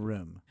within a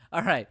room.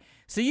 All right.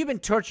 So you've been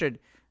tortured.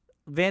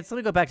 Vance, let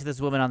me go back to this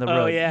woman on the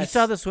road. Yes. You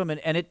saw this woman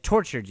and it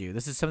tortured you.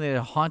 This is something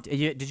that haunted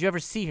you. Did you ever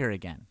see her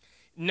again?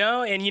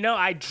 No, and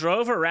I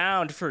drove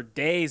around for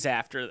days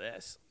after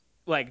this.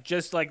 Like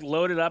just like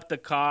loaded up the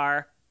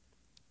car,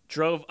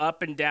 drove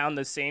up and down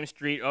the same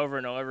street over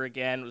and over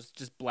again, was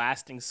just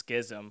blasting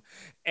Schism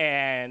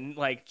and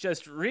like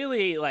just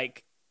really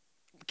like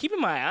keeping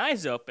my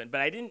eyes open,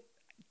 but I didn't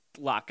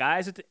lock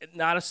eyes with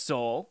not a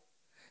soul.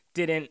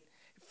 Didn't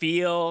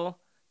feel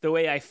the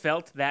way I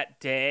felt that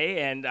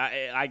day, and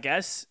I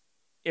guess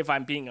if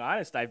I'm being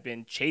honest, I've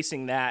been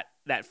chasing that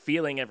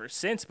feeling ever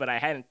since, but I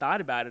hadn't thought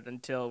about it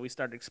until we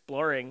started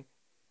exploring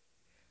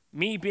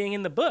me being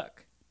in the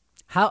book.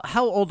 How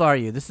old are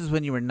you? This is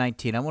when you were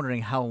 19. I'm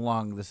wondering how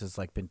long this has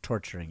like been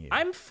torturing you.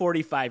 I'm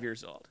 45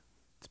 years old.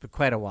 It's been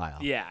quite a while.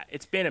 Yeah,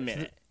 it's been a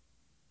minute.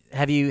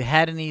 Have you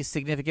had any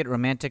significant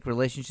romantic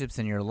relationships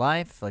in your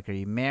life? Like, are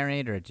you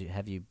married, or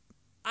have you?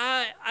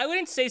 I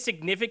wouldn't say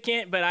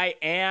significant, but I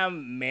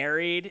am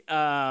married.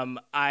 I'm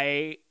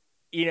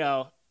It's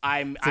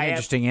an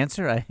interesting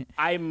answer.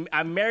 I'm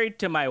married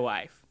to my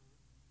wife.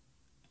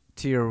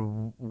 To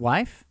your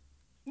wife?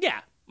 Yeah,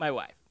 my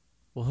wife.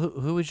 Well,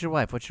 who is your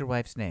wife? What's your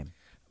wife's name?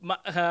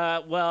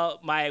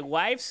 My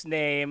wife's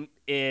name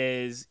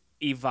is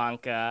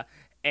Ivanka,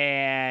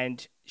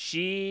 and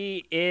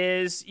she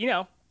is,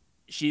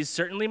 she's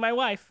certainly my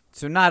wife.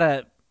 So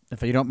not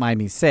if you don't mind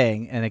me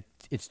saying, and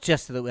it's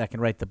just so that I can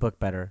write the book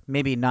better,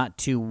 maybe not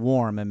too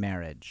warm a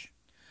marriage.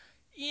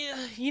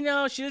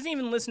 Yeah, she doesn't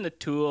even listen to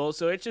Tool,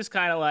 so it's just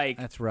kind of like...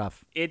 That's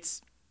rough.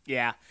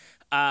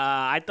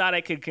 I thought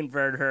I could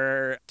convert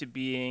her to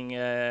being,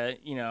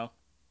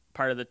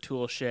 part of the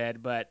Tool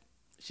shed, but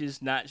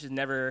she's not. She's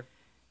never...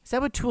 Is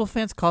that what Tool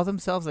fans call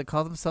themselves? They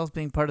call themselves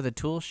being part of the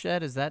Tool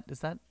shed? Is that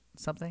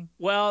something?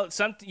 Well,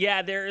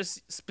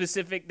 there's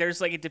specific...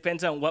 There's, like, it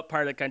depends on what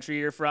part of the country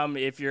you're from.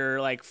 If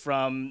you're, like,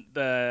 from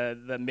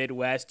the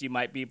Midwest, you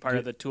might be part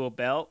of the Tool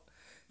belt.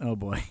 Oh,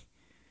 boy.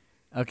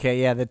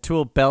 Okay, yeah, the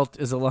Tool belt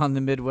is along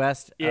the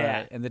Midwest.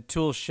 Yeah. And the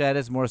Tool shed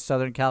is more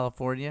Southern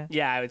California.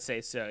 Yeah, I would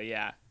say so,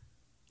 yeah.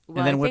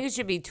 Well, then I think it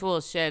should be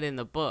Tool Shed in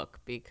the book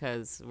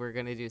because we're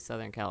going to do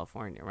Southern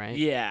California, right?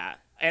 Yeah.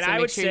 And so I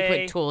make would sure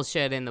say... you put Tool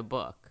Shed in the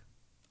book.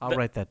 I'll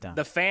write that down.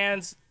 The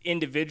fans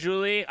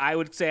individually, I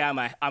would say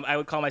I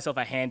would call myself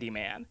a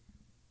handyman.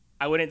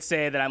 I wouldn't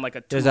say that I'm like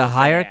a Tool There's a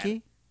hierarchy?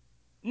 fan.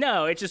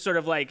 No, it's just sort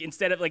of like,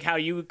 instead of like how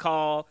you would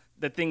call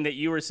the thing that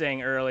you were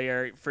saying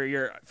earlier for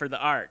the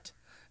art.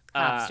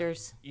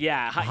 Hopsters.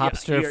 Yeah.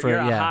 Hopster you're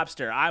a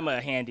hopster. I'm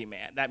a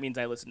handyman. That means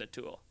I listen to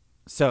Tool.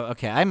 So,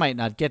 okay, I might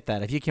not get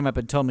that. If you came up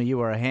and told me you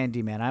were a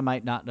handyman, I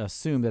might not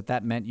assume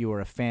that meant you were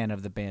a fan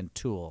of the band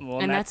Tool. Well,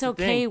 And that's the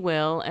okay, thing.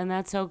 Will, and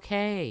that's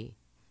okay.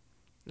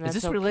 Is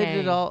this related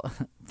at all?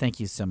 Thank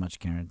you so much,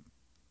 Karen.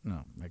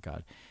 Oh, my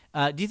God.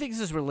 Do you think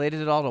this is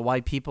related at all to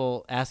why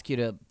people ask you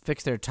to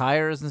fix their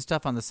tires and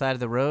stuff on the side of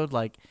the road?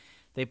 Like,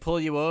 they pull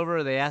you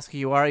over, they ask who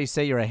you are, you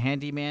say you're a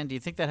handyman. Do you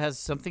think that has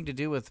something to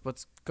do with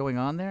what's going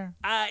on there?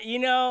 I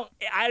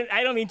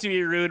don't mean to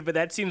be rude, but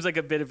that seems like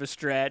a bit of a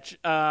stretch.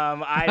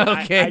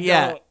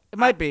 It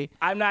might be.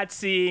 I'm not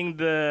seeing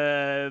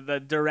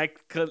the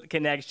direct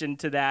connection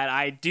to that.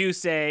 I do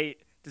say,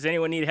 does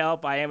anyone need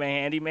help? I am a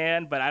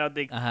handyman, but I don't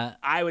think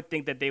I would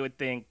think that they would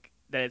think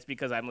that it's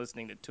because I'm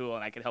listening to Tool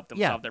and I could help them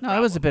solve their problem.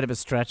 It was a bit of a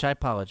stretch. I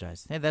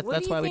apologize. Hey, that's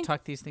why we think-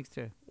 talk these things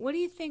through. What do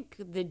you think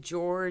the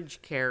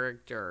George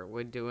character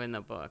would do in the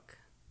book?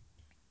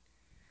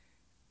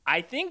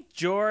 I think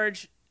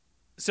George.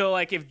 So,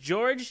 like, if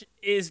George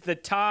is the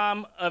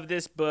Tom of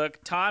this book,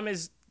 Tom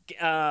is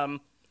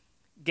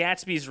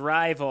Gatsby's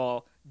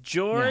rival.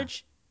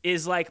 George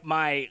is like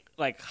my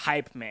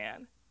hype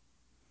man.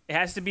 It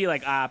has to be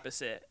like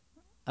opposite.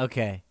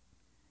 Okay.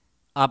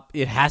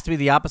 It has to be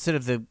the opposite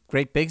of the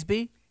Great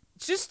Bigsby?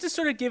 Just to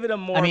sort of give it a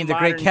more. The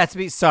Great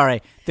Gatsby.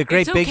 Sorry, the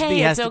Great It's okay.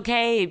 Bigsby has It's to.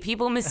 okay.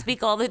 People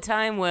misspeak all the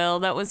time. Will,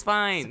 that was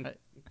fine.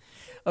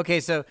 Okay,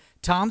 so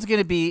Tom's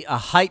going to be a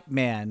hype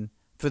man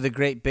for the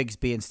Great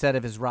Bigsby instead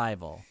of his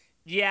rival.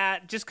 Yeah,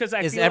 just because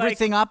I Is feel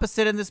everything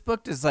opposite in this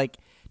book? Does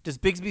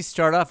Bigsby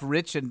start off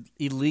rich and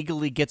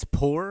illegally gets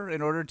poor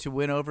in order to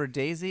win over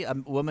Daisy, a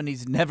woman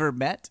he's never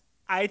met?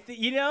 I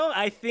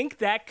think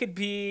that could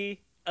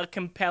be a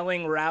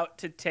compelling route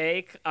to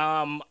take.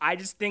 I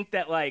just think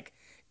that like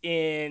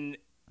when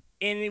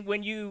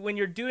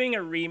you're doing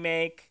a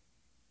remake,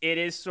 it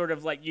is sort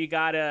of like you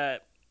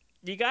gotta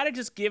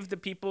just give the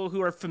people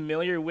who are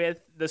familiar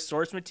with the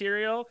source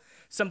material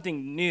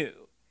something new.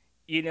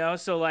 You know,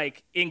 so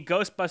like in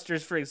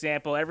Ghostbusters, for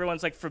example,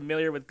 everyone's like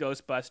familiar with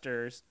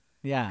Ghostbusters.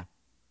 Yeah.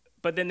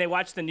 But then they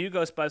watch the new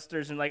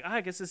Ghostbusters and like, oh,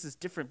 I guess this is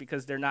different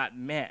because they're not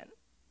men.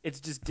 It's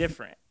just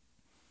different.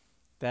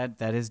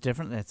 That is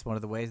different. That's one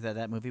of the ways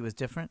that movie was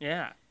different.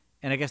 Yeah.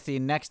 And I guess the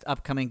next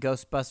upcoming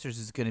Ghostbusters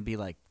is going to be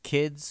like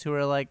kids who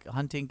are like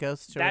hunting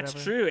ghosts or That's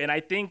whatever. true. And I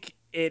think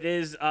it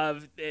is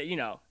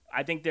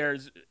I think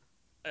there's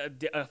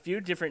a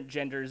few different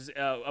genders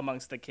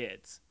amongst the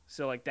kids.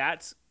 So like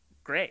that's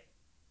great.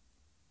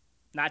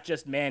 Not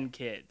just men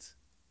kids.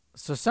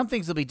 So some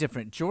things will be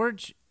different.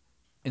 George,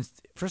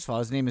 first of all,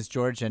 his name is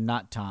George and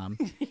not Tom.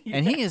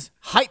 And he is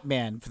hype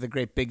man for the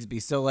Great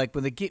Bigsby. So like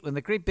when the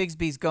Great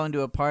Bigsby's going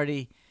to a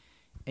party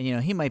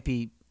and, he might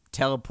be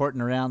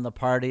teleporting around the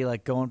party,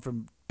 like going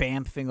from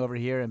bamfing over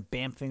here and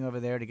bamfing over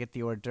there to get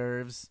the hors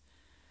d'oeuvres.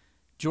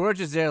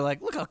 George is there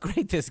like, look how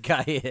great this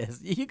guy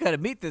is. You got to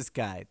meet this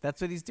guy. That's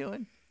what he's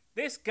doing.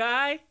 This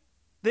guy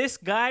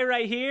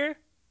right here,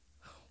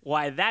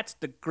 why, that's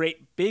the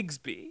Great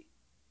Bigsby.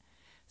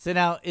 So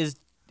now is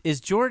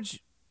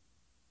George,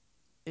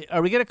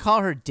 are we going to call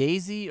her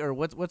Daisy or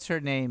what's her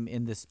name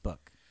in this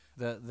book?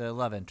 The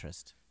love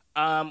interest.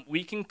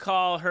 We can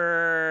call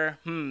her,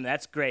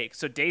 that's great.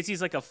 So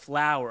Daisy's like a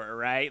flower,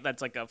 right?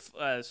 That's like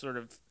a sort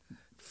of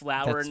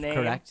flower name. That's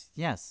correct.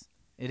 Yes.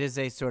 It is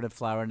a sort of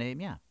flower name,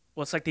 yeah.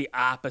 Well, it's like the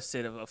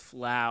opposite of a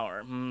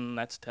flower.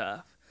 That's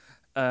tough.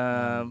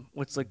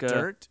 What's like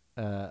dirt,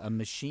 a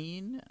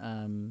machine.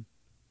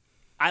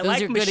 I Those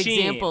like are machine. good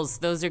examples.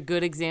 Those are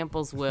good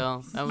examples,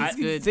 Will. That was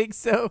You good. think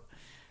so?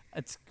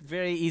 It's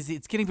very easy.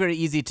 It's getting very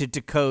easy to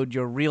decode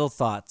your real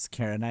thoughts,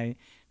 Karen. I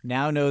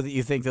now know that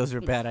you think those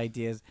are bad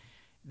ideas.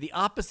 The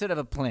opposite of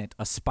a plant: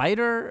 a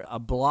spider, a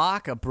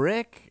block, a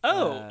brick.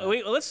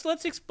 Wait,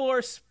 let's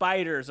explore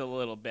spiders a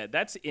little bit.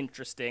 That's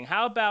interesting.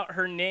 How about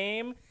her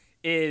name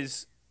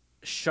is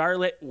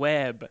Charlotte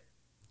Webb?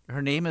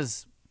 Her name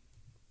is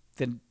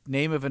the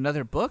name of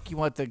another book? You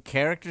want the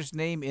character's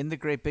name in the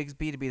Great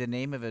Bigsby to be the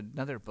name of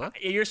another book?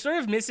 You're sort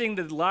of missing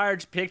the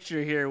large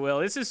picture here, Will.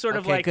 This is sort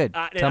of Okay, like good.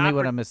 Tell me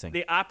what I'm missing.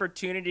 The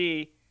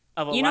opportunity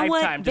of a You know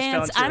lifetime what, just fell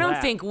Vance? into your lap.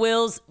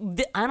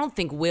 I don't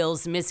think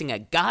Will's missing a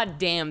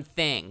goddamn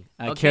thing.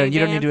 Okay, Karen, you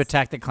don't need to Vance?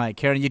 attack the client.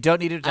 Karen, you don't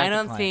need to attack I the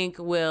don't client. think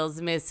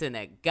Will's missing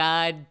a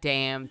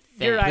goddamn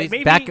thing. You're right.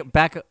 Please Maybe-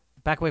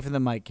 back away from the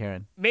mic,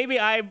 Karen. Maybe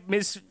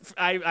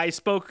I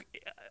spoke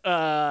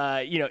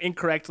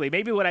incorrectly.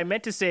 Maybe what I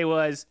meant to say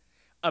was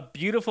a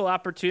beautiful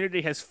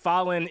opportunity has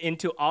fallen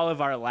into all of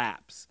our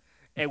laps,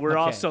 and we're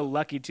all Okay. so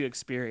lucky to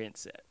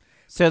experience it.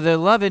 So the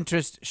love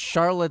interest,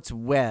 Charlotte's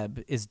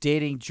Webb, is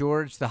dating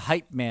George, the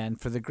hype man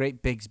for the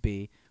Great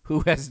Bigsby,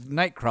 who has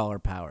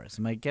Nightcrawler powers.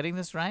 Am I getting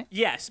this right?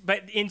 Yes,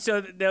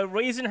 so the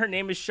reason her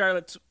name is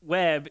Charlotte's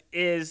Web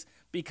is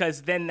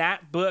because then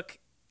that book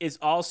is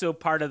also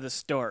part of the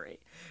story,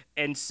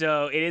 and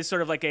so it is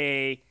sort of like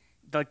the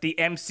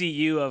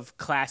MCU of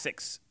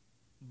classics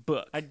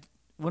book.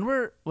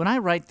 When I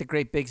write the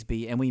Great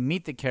Bigsby and we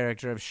meet the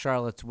character of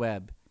Charlotte's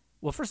Webb,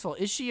 well, first of all,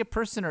 is she a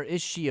person or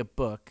is she a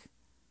book?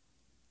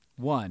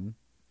 One.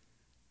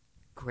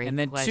 Great And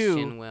then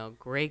question, two, Will.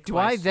 Great Do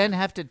question. I then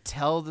have to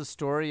tell the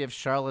story of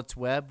Charlotte's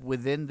Webb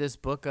within this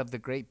book of the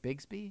Great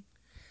Bigsby?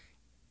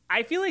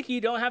 I feel like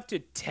you don't have to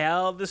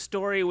tell the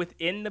story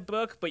within the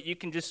book, but you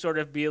can just sort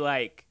of be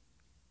like,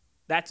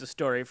 that's a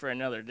story for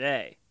another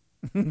day.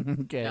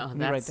 Okay, No, let me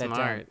that's write that down.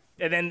 smart.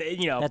 And then,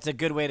 That's a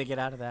good way to get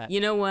out of that. You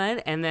know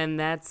what? And then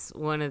that's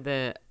one of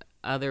the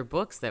other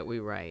books that we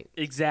write.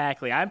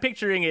 exactly. I'm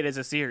picturing it as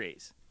a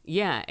series.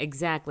 Yeah,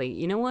 exactly.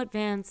 You know what,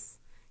 Vance?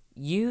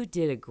 You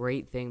did a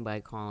great thing by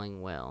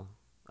calling Will,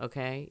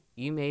 okay?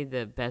 You made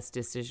the best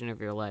decision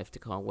of your life to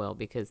call Will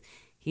because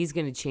he's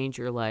going to change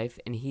your life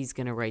and he's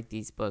going to write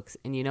these books.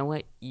 And you know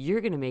what? You're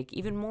going to make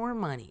even more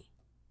money.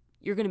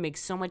 You're going to make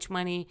so much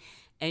money,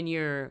 and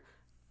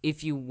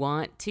if you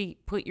want to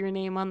put your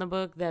name on the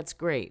book, that's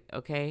great,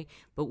 okay?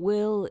 But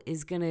Will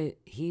is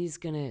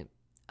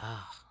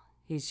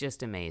he's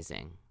just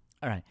amazing.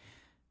 All right.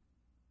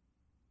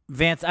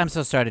 Vance, I'm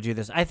so sorry to do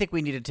this. I think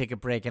we need to take a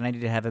break, and I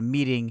need to have a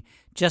meeting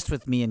just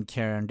with me and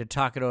Karen to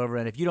talk it over.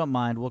 And if you don't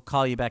mind, we'll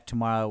call you back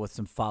tomorrow with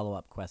some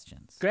follow-up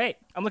questions. Great.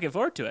 I'm looking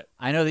forward to it.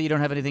 I know that you don't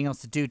have anything else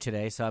to do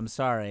today, so I'm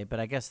sorry, but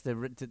I guess the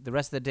rest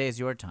of the day is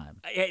your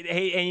time.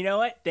 Hey, and you know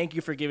what? Thank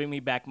you for giving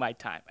me back my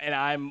time. And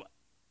I'm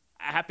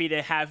happy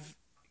to have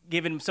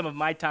given some of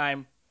my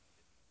time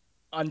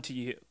unto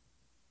you.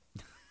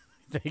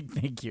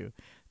 Thank you.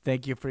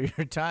 Thank you for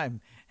your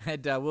time,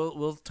 and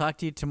we'll talk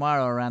to you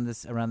tomorrow around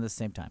this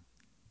same time.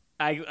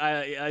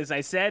 As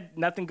I said,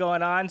 nothing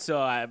going on, so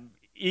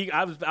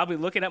I'll be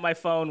looking at my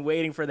phone,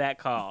 waiting for that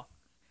call.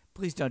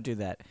 Please don't do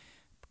that.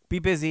 Be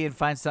busy and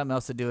find something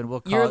else to do, and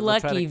we'll call. You're we'll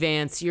try lucky, to-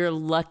 Vance. You're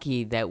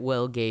lucky that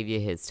Will gave you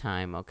his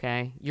time,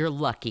 okay? You're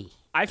lucky.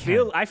 I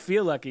feel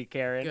lucky,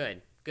 Karen.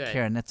 Good.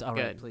 Karen, that's all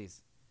right. Good.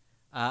 Please.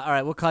 All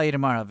right, we'll call you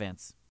tomorrow,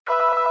 Vance.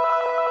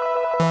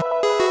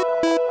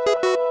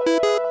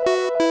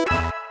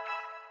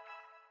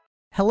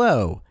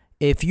 Hello.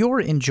 If you're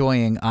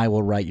enjoying I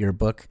Will Write Your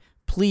Book,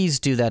 please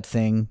do that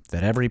thing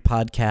that every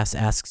podcast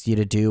asks you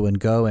to do and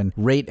go and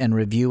rate and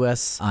review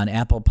us on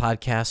Apple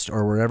Podcast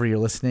or wherever you're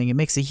listening. It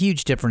makes a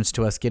huge difference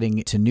to us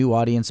getting to new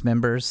audience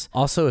members.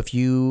 Also, if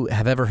you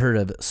have ever heard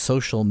of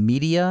social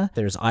media,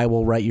 there's I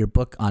Will Write Your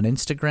Book on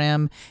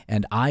Instagram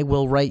and I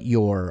Will Write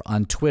Your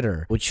on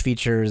Twitter, which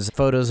features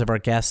photos of our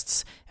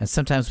guests, and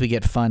sometimes we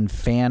get fun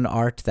fan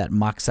art that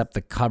mocks up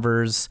the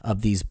covers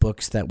of these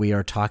books that we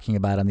are talking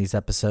about on these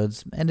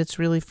episodes, and it's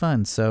really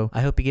fun. So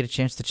I hope you get a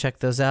chance to check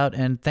those out,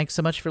 and thanks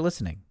so much for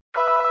listening.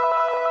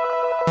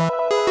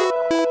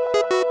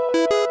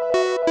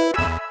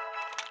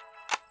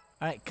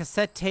 All right,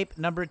 cassette tape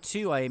number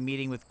 2. I am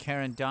meeting with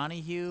Karen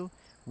Donahue.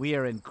 We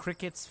are in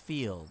Crickett's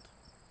Field.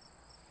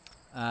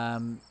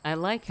 I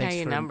like how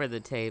you number the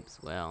tapes,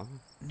 Will.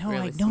 No,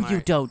 really I know smart.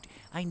 you don't.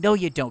 I know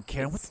you don't,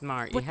 Karen. It's What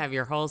smart. what You have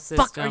your whole fuck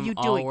are system you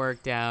all doing?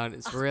 worked out.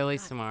 It's really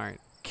smart.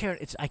 Karen,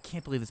 I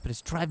can't believe this, but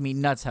it's driving me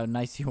nuts how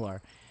nice you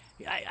are.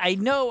 I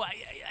know,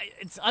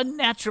 it's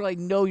unnatural. I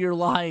know you're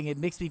lying. It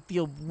makes me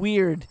feel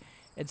weird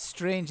and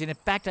strange. And in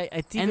fact,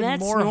 it's even And that's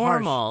more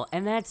normal. harsh.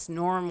 And that's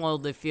normal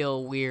to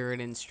feel weird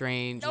and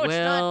strange. No, it's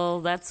Will,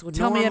 not. that's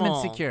Tell normal. me I'm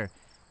insecure.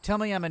 Tell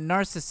me I'm a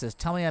narcissist.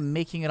 Tell me I'm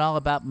making it all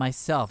about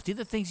myself. Do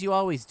the things you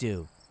always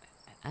do.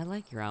 I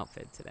like your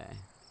outfit today.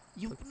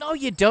 No,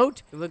 you don't.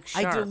 You look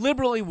I sharp.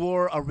 deliberately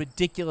wore a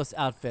ridiculous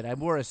outfit. I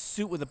wore a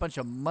suit with a bunch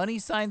of money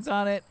signs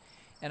on it,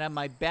 and on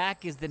my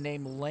back is the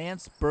name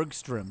Lance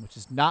Bergstrom, which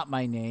is not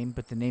my name,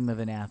 but the name of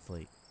an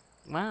athlete.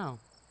 Wow.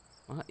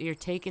 Well, you're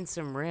taking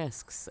some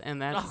risks,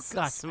 and Oh, that's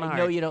gosh, smart. I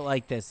know you don't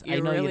like this. You're I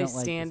know really you don't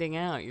like standing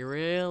out. You're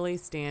really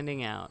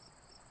standing out.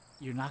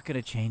 this. You're not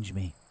going to change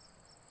me,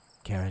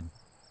 Karen.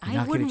 You're I not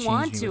gonna wouldn't change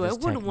want me to. with I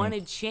this wouldn't want to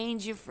technique.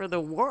 change you for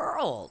the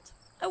world.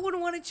 I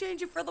wouldn't want to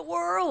change you for the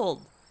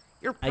world.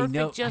 You're I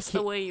know- perfect just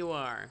the way you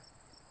are.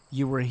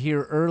 You were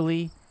here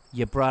early.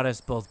 You brought us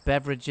both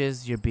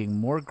beverages. You're being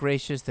more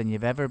gracious than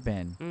you've ever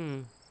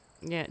been.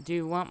 Yeah. Do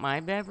you want my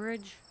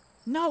beverage?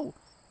 No.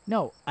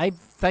 I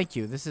thank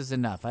you. This is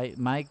enough.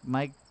 My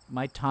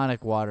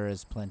tonic water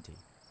is plenty.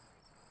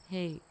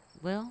 Hey,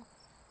 Will.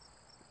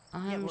 Yeah,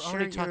 I'm we're sure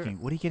already you're.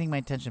 talking. What are you getting my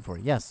attention for?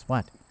 Yes,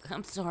 what?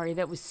 I'm sorry.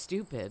 That was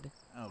stupid.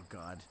 Oh,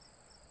 God.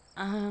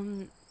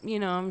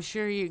 I'm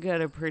sure you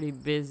got a pretty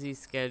busy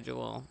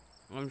schedule.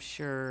 I'm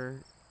sure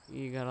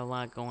you got a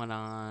lot going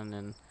on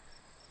and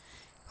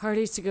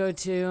parties to go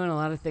to and a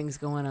lot of things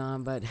going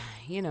on. But,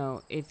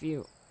 if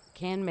you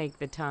can make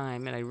the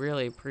time, and I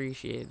really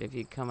appreciate it if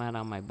you come out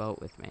on my boat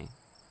with me.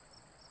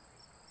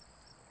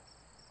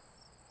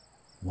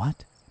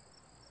 What?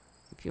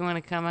 If you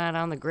want to come out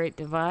on the Great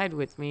Divide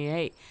with me,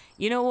 hey,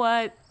 you know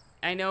what?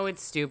 I know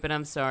it's stupid.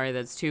 I'm sorry.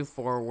 That's too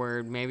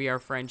forward. Maybe our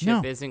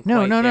friendship isn't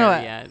quite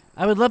there yet.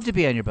 I would love to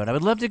be on your boat. I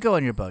would love to go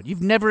on your boat.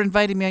 You've never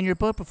invited me on your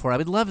boat before. I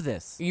would love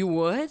this. You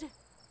would?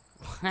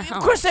 Wow.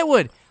 Of course I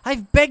would.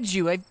 I've begged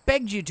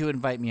you to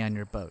invite me on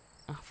your boat.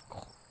 Of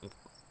course.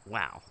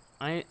 Wow.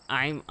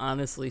 I'm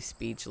honestly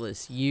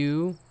speechless.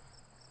 You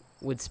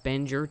would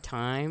spend your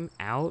time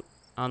out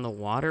on the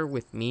water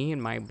with me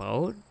in my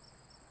boat?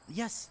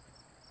 Yes.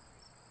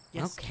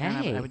 Yes. Okay.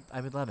 Karen,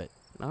 I would love it.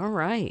 All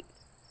right.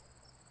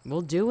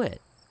 We'll do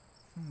it.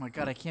 Oh my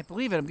God, I can't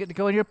believe it. I'm getting to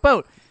go on your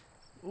boat.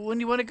 When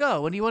do you want to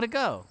go?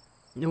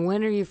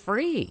 When are you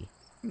free?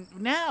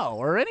 Now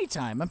or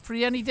anytime. I'm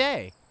free any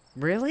day.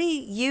 Really?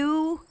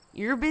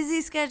 Your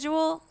busy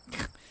schedule?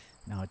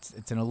 No,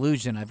 it's an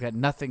illusion. I've got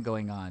nothing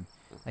going on.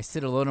 I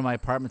sit alone in my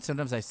apartment.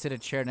 Sometimes I sit a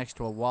chair next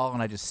to a wall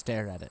and I just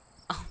stare at it.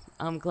 Oh,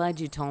 I'm glad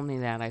you told me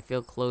that. I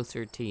feel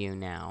closer to you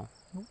now.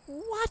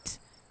 What?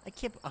 I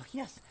can't. Oh,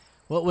 yes.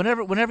 Well,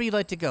 whenever you'd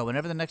like to go,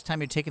 whenever the next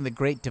time you're taking the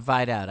Great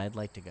Divide out, I'd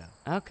like to go.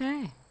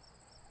 Okay.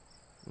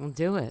 We'll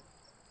do it.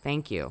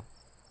 Thank you.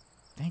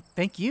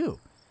 Thank you.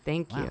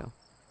 Thank Wow. you.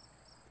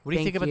 What do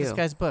you think about this you.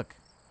 guy's book?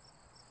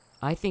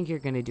 I think you're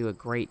going to do a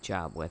great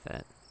job with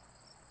it.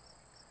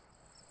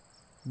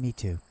 Me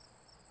too.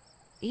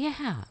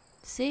 Yeah.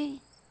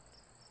 See?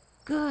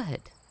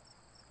 Good.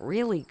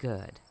 Really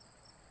good.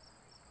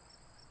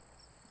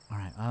 All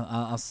right.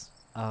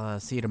 I'll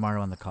see you tomorrow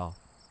on the call.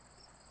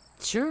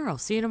 Sure, I'll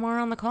see you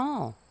tomorrow on the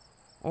call.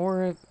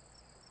 Or,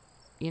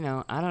 I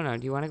don't know.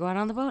 Do you want to go out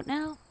on the boat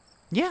now?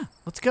 Yeah.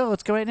 Let's go.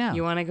 Let's go right now.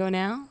 You want to go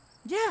now?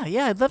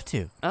 Yeah. I'd love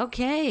to.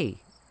 Okay.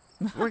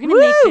 We're going to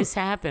make this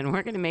happen.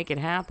 We're going to make it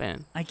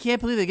happen. I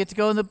can't believe I get to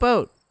go on the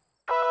boat.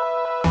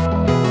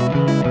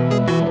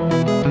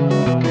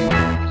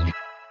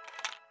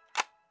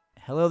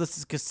 Hello, this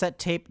is cassette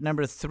tape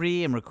number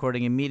 3. I'm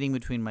recording a meeting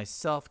between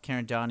myself,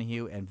 Karen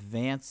Donahue, and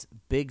Vance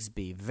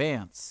Bigsby.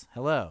 Vance,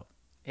 hello.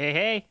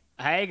 Hey,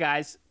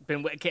 guys.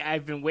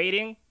 I've been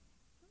waiting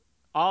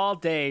all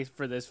day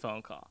for this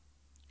phone call.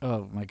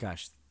 Oh, my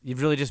gosh.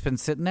 You've really just been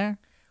sitting there?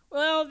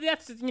 Well,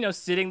 that's,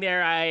 sitting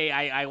there.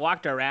 I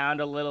walked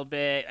around a little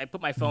bit. I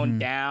put my phone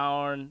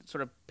down,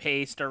 sort of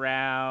paced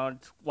around,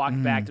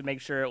 walked back to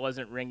make sure it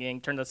wasn't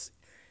ringing. But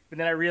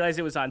then I realized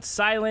it was on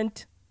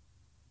silent.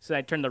 So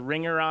I turned the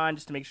ringer on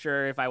just to make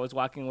sure if I was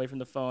walking away from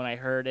the phone, I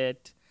heard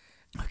it.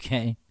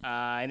 Okay.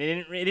 And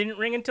it didn't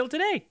ring until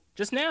today.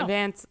 just now.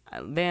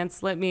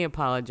 Vance, let me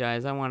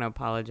apologize. I want to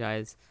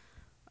apologize.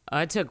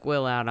 I took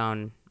Will out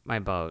on my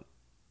boat,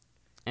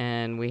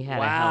 and we had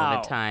a hell of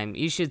Wow. a time.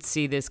 You should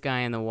see this guy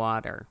in the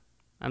water.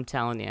 I'm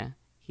telling you,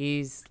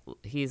 he's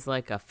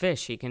like a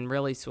fish. He can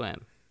really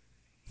swim.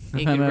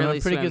 He can I'm really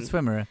a pretty swim. good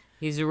swimmer.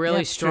 He's a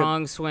really it's true.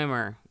 strong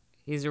swimmer.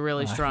 He's a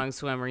really strong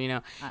swimmer. You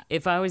know,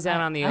 if I was out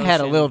on the I ocean,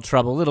 had a little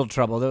trouble.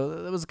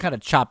 There was kind of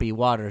choppy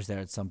waters there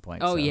at some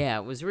point. Oh so. yeah,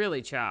 it was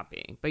really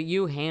choppy. But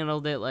you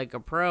handled it like a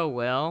pro,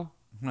 Will.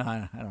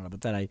 I don't know,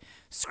 but then I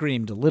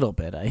screamed a little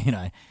bit.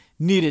 I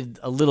needed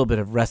a little bit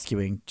of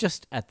rescuing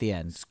just at the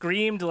end.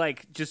 Screamed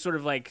like just sort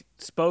of like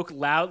spoke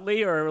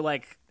loudly or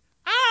like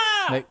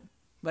ah.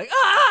 Like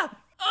ah.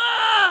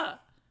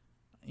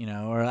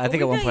 Or I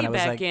think at we one got point you I was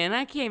back like, in.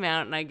 I came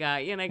out and I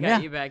got you, and I got Yeah.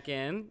 you back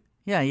in.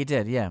 yeah, you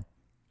did, yeah.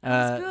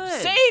 That's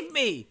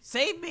good.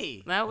 Save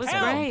me. That was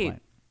At one great.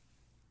 point.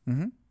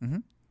 Mm-hmm.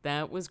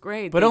 That was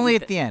great. But only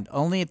at the end.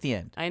 Only at the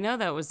end. I know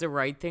that was the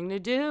right thing to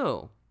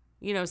do.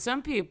 You know,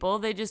 some people,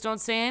 they just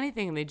don't say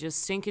anything. They just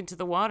sink into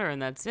the water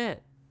and that's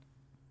it.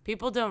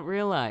 People don't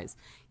realize.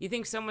 You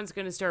think someone's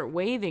going to start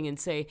waving and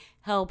say,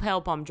 help,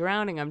 help, I'm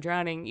drowning, I'm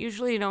drowning.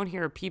 Usually you don't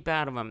hear a peep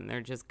out of them.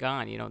 They're just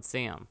gone. You don't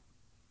see them.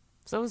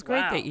 So it was great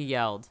Wow. that you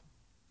yelled.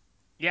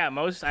 Yeah,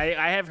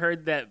 I have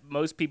heard that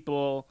most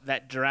people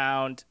that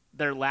drowned,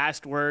 their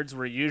last words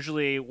were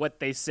usually what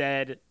they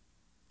said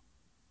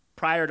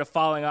prior to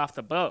falling off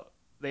the boat.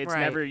 It's Right.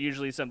 never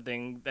usually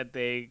something that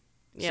they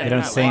Yeah, They don't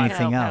not say like,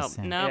 anything help, else,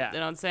 help. yeah. Nope, Yeah. they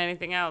don't say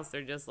anything else.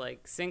 They're just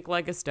like sink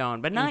like a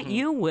stone. But not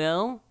you,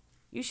 Will.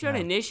 You showed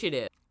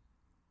initiative.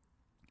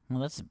 Well,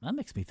 that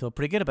makes me feel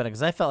pretty good about it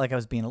because I felt like I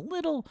was being a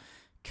little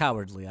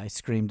cowardly. I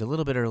screamed a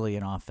little bit early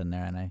and often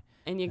there, and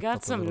And you I got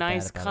felt a some little bad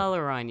nice about it.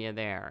 color on you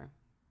there.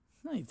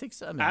 No, you think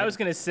so? I mean, I was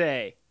going to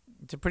say,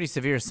 it's a pretty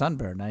severe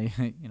sunburn.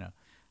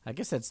 I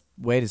guess that's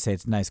way to say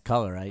it's nice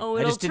color. I Oh,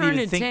 it'll just didn't turn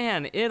even to think.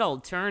 tan. It'll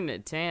turn to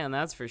tan,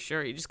 that's for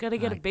sure. You just got to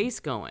get a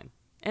base going.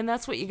 And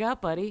that's what you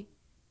got, buddy.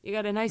 You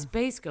got a nice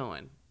base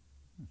going.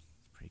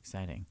 Pretty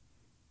exciting.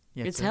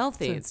 Yeah, It's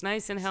healthy. It's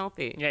nice and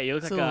healthy. yeah, you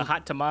look like So- a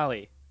hot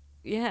tamale.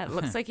 Yeah, it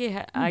looks like you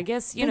I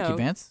guess, you Thank know, you,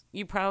 Vance.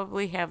 you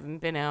probably haven't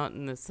been out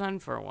in the sun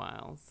for a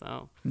while,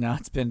 so. No,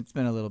 it's been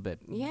a little bit.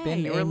 Yeah,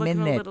 been you were a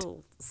looking minute. a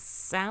little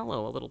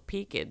sallow, a little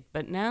peaked.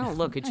 But now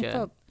look at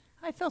you.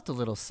 I felt a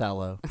little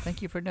sallow.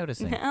 Thank you for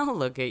noticing. Now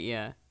look at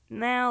you.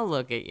 Now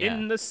look at you.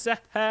 In the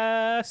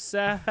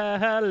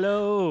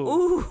shallow.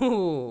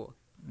 Ooh,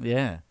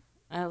 Yeah.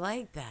 I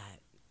like that.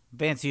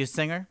 Vance, you a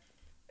singer?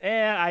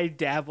 I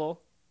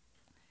dabble.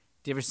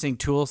 Do you ever sing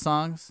Tool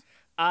songs?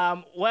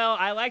 Well,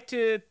 I like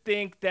to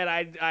think that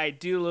I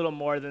do a little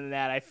more than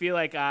that. I feel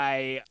like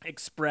I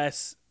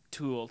express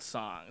Tool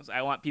songs.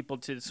 I want people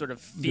to sort of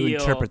feel. You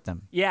interpret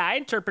them. Yeah, I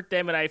interpret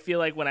them, and I feel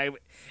like when I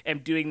am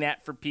doing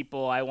that for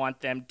people, I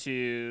want them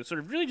to sort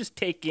of really just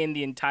take in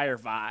the entire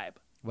vibe.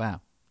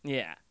 Wow.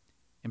 Yeah.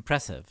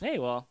 Impressive. Hey,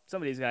 well,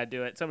 somebody's got to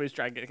do it. Somebody's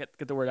trying to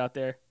get the word out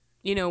there.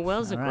 You know,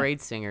 Will's a All right.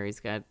 great singer. He's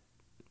got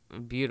a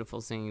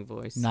beautiful singing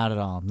voice. Not at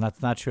all.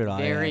 That's not true at all.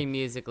 Very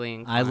musically I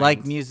inclined.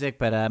 like music,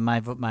 but my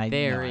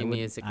Very I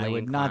musically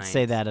would not inclined.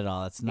 say that at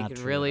all. It's He not could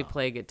true. really at all.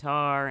 play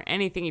guitar.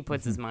 Anything he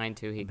puts his mind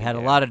to, he I've can had do.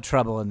 a lot of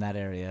trouble in that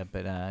area,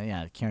 but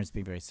yeah, Karen's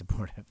been very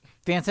supportive.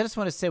 Vance, I just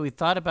want to say we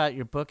thought about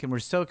your book, and we're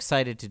so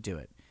excited to do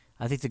it.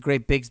 I think The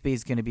Great Bigsby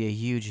is going to be a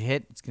huge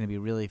hit. It's going to be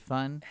really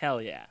fun.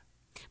 Hell yeah.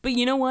 But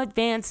you know what,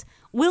 Vance?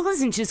 Will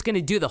isn't just going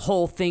to do the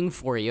whole thing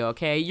for you,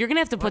 okay? You're going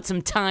to have to put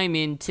some time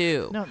in,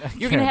 too. No, You're Karen,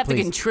 going to have please.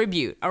 to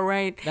contribute, all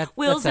right? That's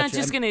Will's not not true.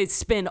 just going to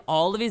spend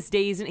all of his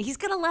days, and he's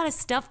got a lot of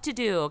stuff to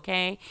do,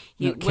 okay?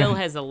 No, Will Karen.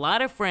 has a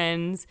lot of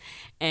friends,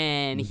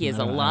 and he has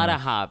a lot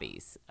of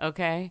hobbies,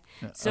 okay?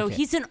 So okay.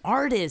 he's an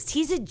artist.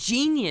 He's a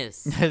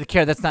genius,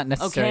 Karen, that's not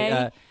necessary.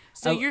 okay?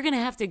 So I- you're going to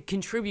have to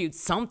contribute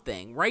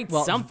something. Write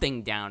Well,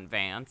 something down,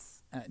 Vance.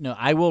 No,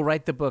 I will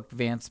write the book,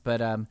 Vance.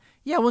 But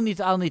yeah,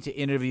 I'll need to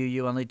interview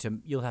you.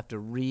 You'll have to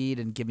read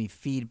and give me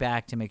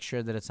feedback to make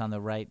sure that it's on the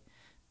right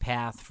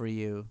path for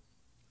you.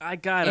 I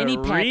got to Any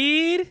pet-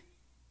 read?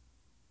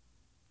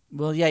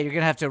 Well, yeah, you're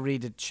gonna have to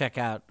read to check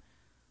out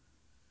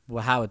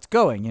how it's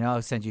going.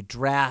 I'll send you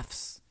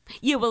drafts.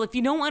 Yeah, well, if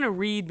you don't want to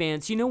read,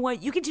 Vance, you know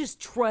what? You can just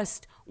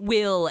trust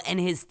Will and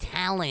his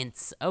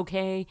talents,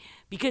 okay?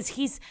 Because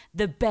he's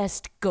the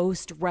best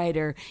ghost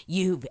writer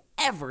you've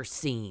ever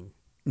seen.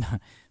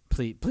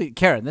 Please,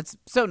 Karen, that's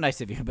so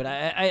nice of you, but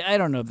I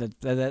don't know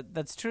if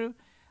that's true.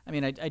 I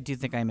mean, I do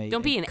think I'm a.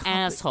 Don't be a an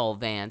asshole,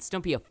 Vance.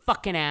 Don't be a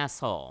fucking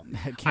asshole.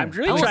 Karen, I'm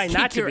really I will trying kick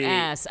not to your be.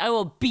 ass. I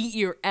will beat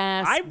your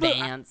ass,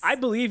 Vance. I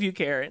believe you,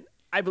 Karen.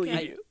 I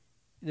believe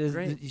you.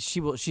 Great.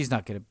 She's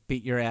not gonna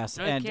beat your ass.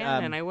 I and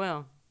can, and I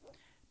will.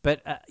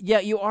 But yeah,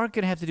 you are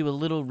gonna have to do a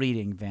little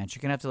reading, Vance.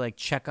 You're gonna have to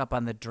check up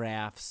on the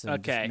drafts and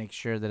Okay. just make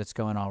sure that it's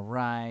going all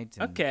right.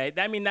 and- Okay,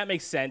 I mean, that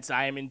makes sense.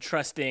 I am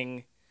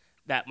entrusting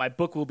that my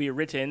book will be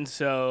written,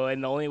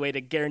 and the only way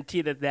to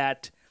guarantee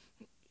that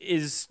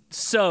is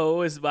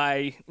so is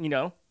by,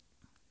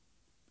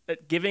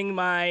 giving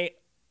my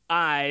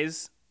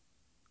eyes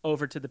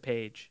over to the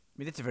page. I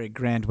mean, that's a very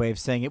grand way of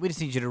saying it. We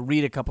just need you to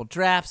read a couple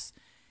drafts.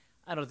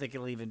 I don't think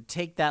it'll even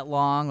take that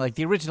long. Like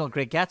the original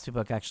Great Gatsby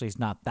book actually is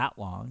not that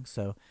long,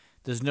 so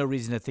there's no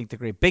reason to think the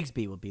Great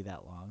Bigsby will be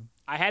that long.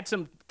 I had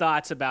some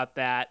thoughts about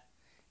that,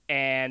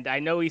 and I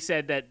know he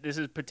said that this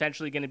is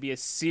potentially going to be a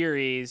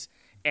series,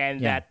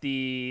 and that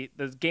the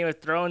Game of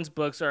Thrones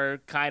books are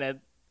kind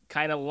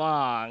of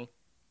long.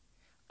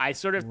 I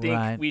sort of think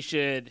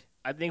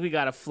I think we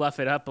got to fluff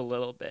it up a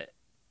little bit.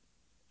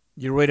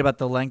 You're worried about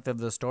the length of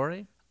the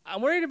story?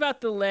 I'm worried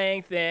about the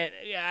length, and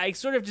I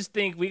sort of just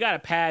think we got to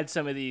pad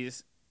some of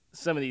these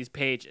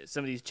pages,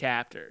 some of these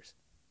chapters.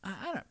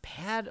 I don't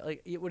pad.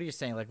 Like, what are you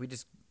saying? Like we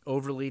just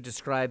overly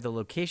describe the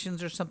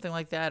locations or something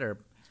like that, or?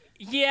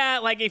 Yeah,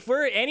 like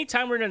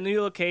anytime we're in a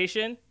new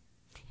location.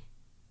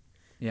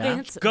 Yeah.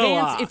 Vance,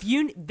 off. if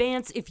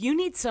you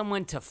need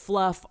someone to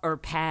fluff or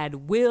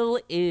pad, Will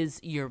is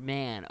your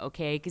man,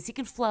 okay? Because he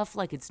can fluff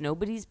like it's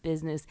nobody's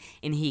business,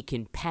 and he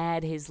can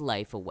pad his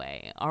life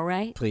away. All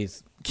right?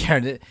 Please,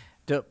 Karen,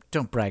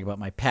 don't brag about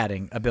my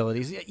padding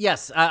abilities.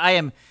 Yes, I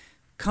am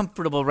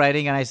comfortable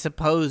writing, and I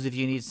suppose if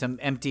you need some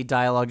empty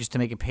dialogue just to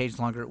make a page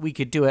longer, we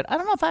could do it. I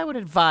don't know if I would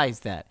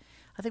advise that.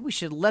 I think we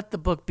should let the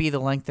book be the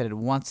length that it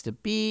wants to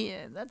be.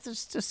 That's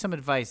just some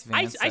advice,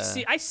 Vance.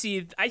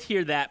 I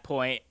hear that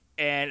point.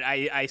 And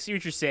I see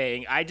what you're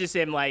saying. I just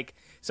am like,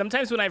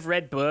 sometimes when I've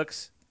read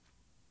books,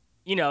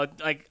 you know,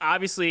 like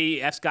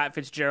obviously F. Scott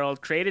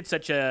Fitzgerald created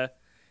such a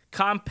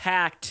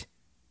compact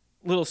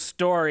little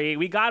story.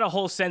 We got a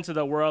whole sense of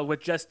the world with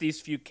just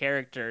these few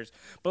characters.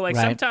 But like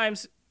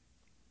sometimes,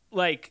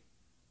 like,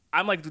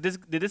 I'm like, did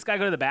this guy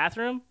go to the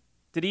bathroom?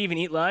 Did he even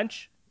eat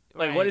lunch?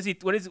 Like, what is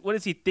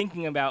he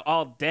thinking about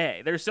all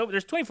day? There's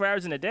 24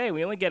 hours in a day.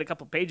 We only get a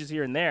couple pages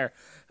here and there.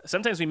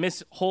 Sometimes we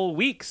miss whole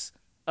weeks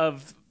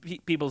of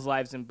people's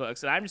lives in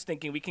books, and I'm just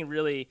thinking we can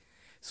really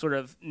sort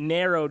of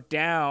narrow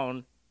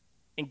down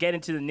and get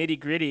into the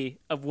nitty-gritty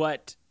of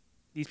what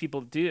these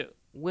people do.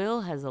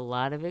 Will has a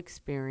lot of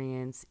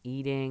experience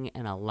eating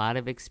and a lot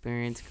of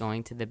experience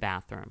going to the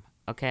bathroom.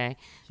 Okay,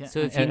 yeah, so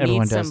if you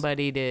need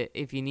somebody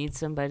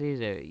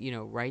to, you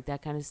know, write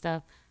that kind of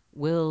stuff,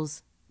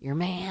 Will's your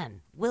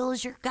man.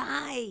 Will's your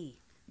guy.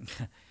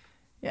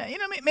 Yeah, you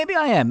know, maybe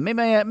I am.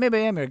 Maybe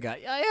I am your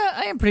guy.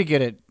 I am pretty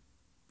good at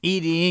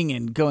eating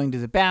and going to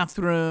the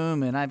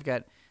bathroom, and I've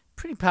got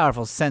pretty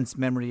powerful sense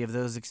memory of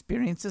those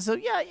experiences. So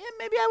yeah,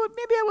 maybe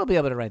I will be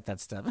able to write that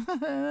stuff.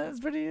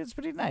 It's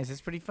pretty nice. It's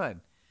pretty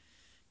fun.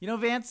 You know,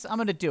 Vance, I'm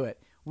gonna do it.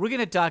 We're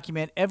gonna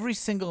document every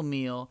single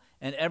meal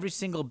and every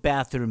single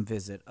bathroom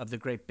visit of the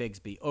Great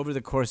Bigsby over the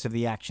course of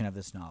the action of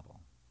this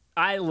novel.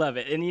 I love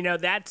it. And, you know,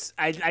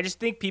 I just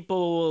think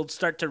people will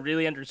start to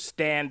really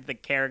understand the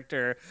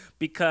character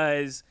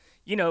because,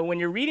 you know, when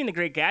you're reading The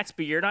Great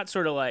Gatsby, you're not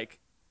sort of like,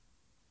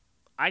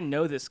 I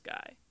know this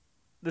guy.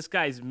 This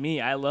guy's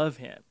me. I love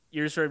him.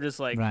 You're sort of just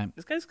like,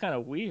 This guy's kind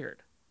of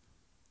weird.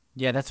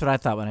 Yeah, that's what I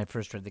thought when I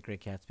first read The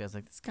Great Gatsby. I was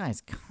like, this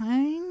guy's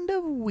kind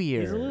of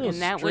weird. He's a little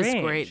and that strange.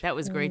 was great. That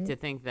was great to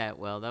think that,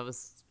 Will. That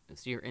was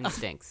your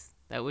instincts.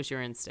 That was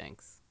your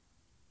instincts.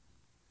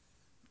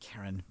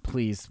 Karen,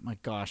 please. My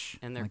gosh.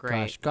 And they're my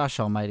great.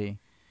 Gosh almighty.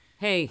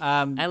 Hey,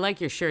 I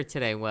like your shirt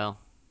today, Will.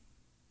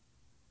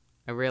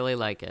 I really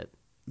like it.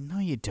 No,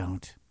 you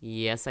don't.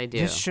 Yes, I do.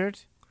 This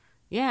shirt?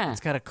 Yeah.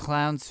 It's got a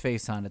clown's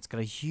face on it. It's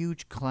got a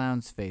huge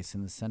clown's face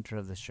in the center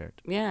of the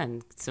shirt. Yeah,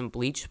 and some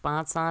bleach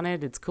spots on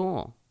it. It's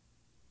cool.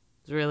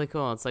 It's really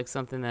cool. It's like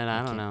something that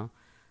I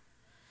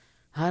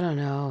don't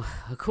know,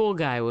 a cool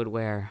guy would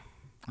wear.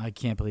 I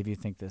can't believe you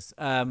think this.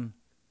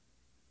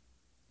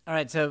 All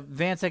right, so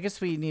Vance, I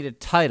guess we need a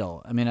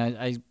title. I mean,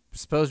 I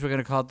suppose we're going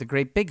to call it The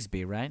Great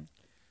Bigsby, right?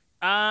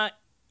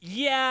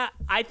 Yeah,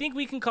 I think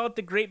we can call it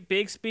The Great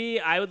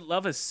Bigsby. I would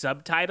love a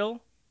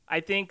subtitle. I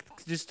think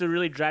just to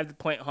really drive the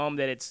point home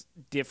that it's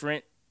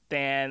different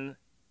than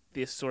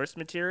the source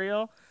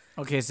material.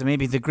 Okay, so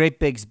maybe The Great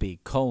Bigsby,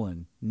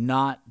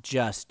 not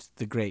just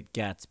The Great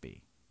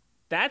Gatsby.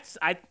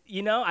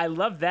 I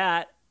love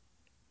that.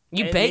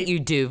 You bet you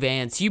do,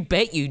 Vance. You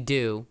bet you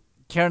do.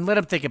 Karen, let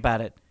him think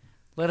about it.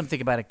 Let him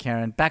think about it,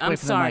 Karen. Back away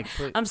from the mic,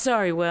 please. I'm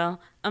sorry,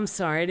 Will. I'm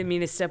sorry. I didn't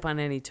mean to step on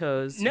any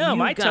toes. No,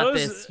 my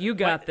toes. This. You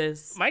got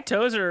this. My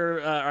toes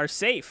are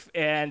safe,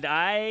 and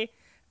I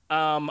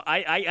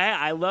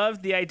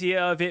love the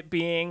idea of it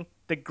being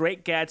The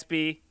Great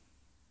Gatsby,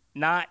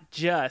 not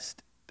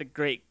just The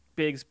Great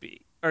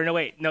Bigsby. Or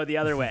no, the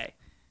other way.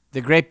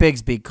 The Great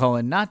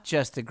Bigsby, not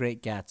just The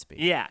Great Gatsby.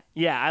 Yeah,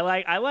 I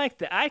like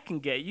that. I can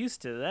get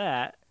used to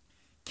that.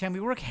 Can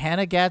we work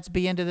Hannah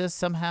Gadsby into this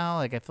somehow?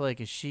 Like, I feel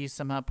like, is she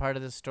somehow part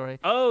of this story?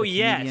 Oh,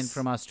 yes. Comedian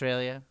from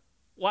Australia?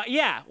 Well,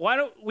 yeah. Why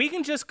don't we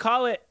can just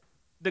call it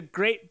The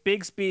Great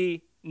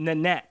Bigsby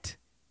Nanette.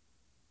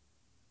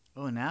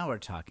 Oh, now we're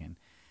talking.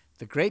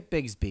 The Great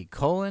Bigsby,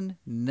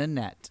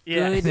 Nanette.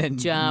 Yeah. Good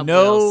job,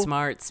 Will.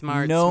 Smart.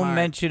 No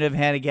mention of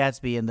Hannah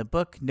Gadsby in the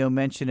book. No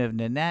mention of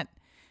Nanette.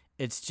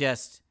 It's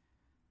just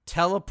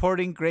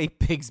teleporting Great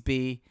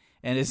Bigsby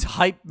and his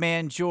hype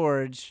man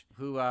George,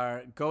 who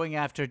are going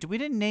after. We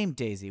didn't name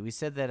Daisy. We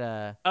said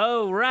that.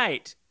 Oh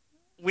right,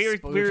 we were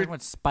talking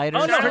about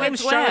spiders. Oh no, her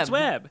name's Charlotte's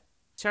Web.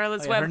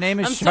 Charlotte's Oh, yeah, Web. her name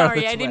is I'm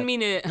Charlotte's sorry, I didn't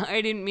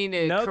Web. mean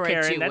to No, correct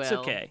Karen, you, that's Will.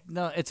 okay.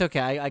 No, it's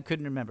okay. I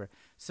couldn't remember.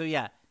 So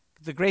yeah,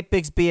 the great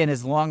Bigsby and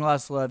his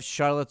long-lost love,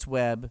 Charlotte's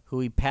Web, who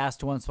he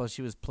passed once while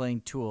she was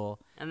playing Tool.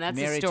 And that's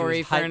married a to story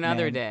his for hype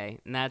another man. day.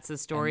 And that's a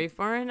story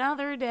for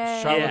another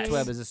day. Charlotte's Yes.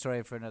 Web is a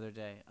story for another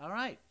day. All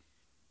right,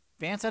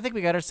 Vance, I think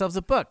we got ourselves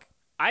a book.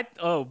 I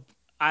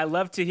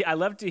love to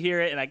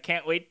hear it, and I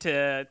can't wait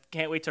to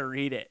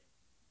read it.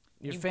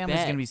 Your You family's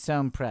bet. gonna be so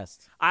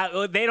impressed.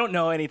 They don't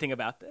know anything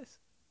about this.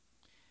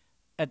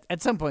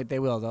 At some point they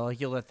will, though. Like,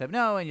 you'll let them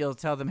know, and you'll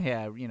tell them, "Hey,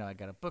 I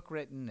got a book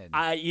written." And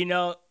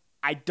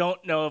I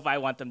don't know if I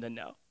want them to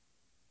know.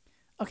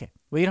 okay,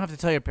 well, you don't have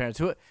to tell your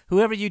parents.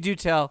 Whoever you do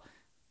tell,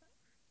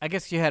 I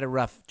guess you had a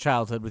rough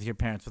childhood with your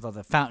parents, with all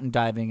the fountain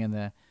diving and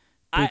the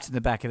boots in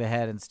the back of the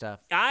head and stuff.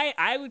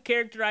 I would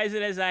characterize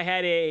it as I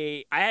had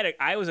a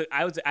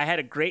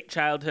great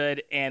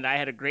childhood, and I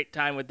had a great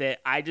time with it.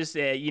 I just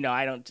I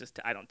don't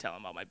tell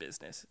them all my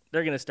business.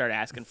 They're gonna start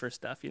asking for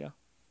stuff,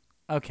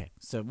 Okay,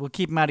 so we'll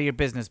keep them out of your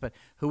business, but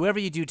whoever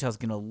you do tell is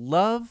going to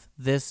love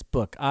this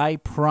book. I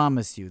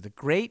promise you. The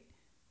Great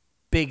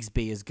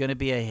Bigsby is going to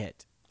be a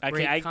hit.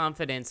 Great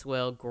confidence,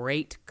 Will.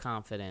 Great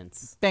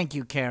confidence. Thank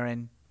you,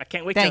 Karen. I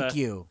can't wait Thank to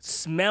you.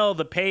 smell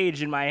the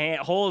page in my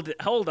hand, hold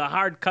a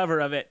hard cover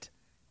of it,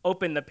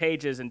 open the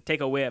pages, and take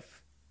a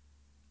whiff.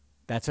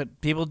 That's what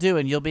people do,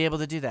 and you'll be able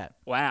to do that.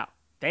 Wow,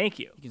 thank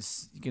you. You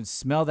can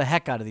smell the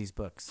heck out of these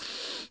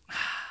books.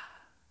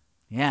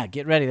 Yeah,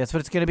 get ready. That's what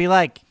it's going to be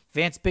like.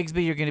 Vance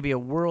Bigsby, you're going to be a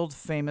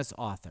world-famous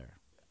author.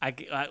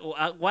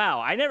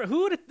 Wow, I never.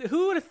 Who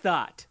would have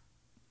thought?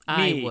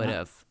 Me. I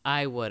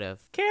would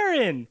have.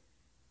 Karen.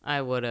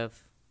 I would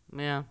have.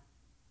 Yeah.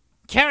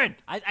 Karen,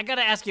 I got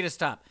to ask you to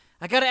stop.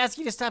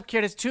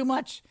 Karen. It's too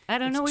much. I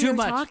don't know It's what too you're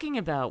much. talking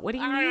about. What do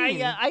you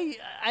mean?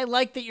 I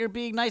like that you're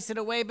being nice in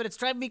a way, but it's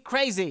driving me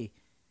crazy.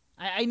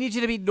 I need you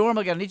to be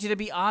normal again. I need you to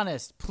be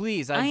honest.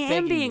 Please, I am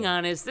begging being you.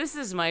 honest. This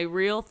is my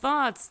real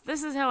thoughts.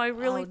 This is how I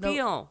really no.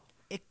 feel.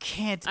 It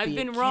can't be. I've It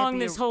been can't wrong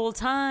be this whole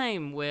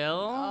time, Will.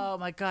 Oh,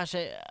 my gosh.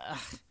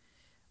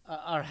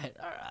 All right.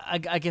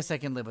 I guess I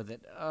can live with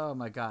it. Oh,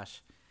 my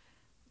gosh.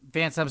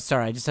 Vance, I'm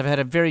sorry. I've had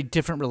a very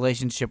different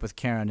relationship with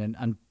Karen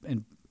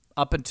and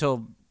up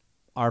until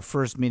our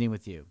first meeting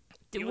with you.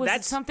 Was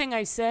it something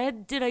I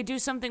said? Did I do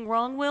something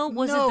wrong, Will?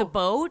 Was No. it the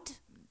boat?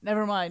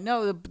 Never mind.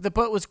 No, the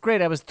boat was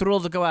great. I was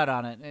thrilled to go out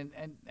on it,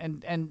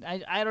 and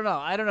I don't know.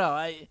 I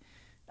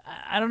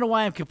don't know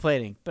why I'm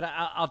complaining, but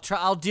I'll try.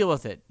 I'll deal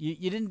with it.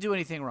 You didn't do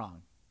anything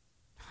wrong.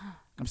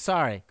 I'm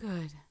sorry.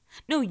 Good.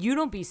 No, you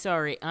don't be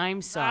sorry.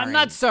 I'm sorry. I'm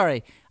not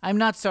sorry.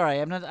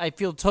 I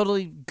feel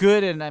totally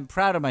good, and I'm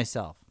proud of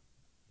myself.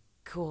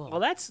 Cool. Well,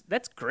 that's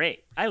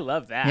great. I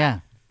love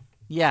that.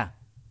 Yeah.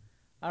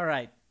 All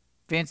right,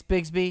 Vance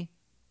Bigsby,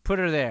 put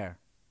her there.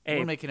 Hey.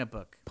 We're making a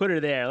book. Put her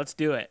there. Let's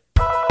do it.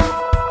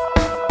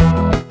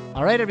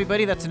 All right,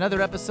 everybody, that's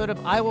another episode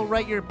of I Will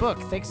Write Your Book.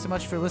 Thanks so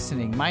much for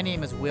listening. My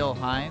name is Will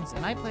Hines,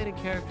 and I played a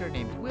character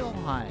named Will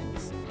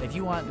Hines. If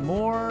you want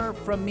more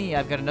from me,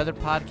 I've got another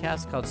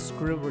podcast called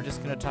Screw. We're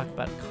just going to talk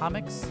about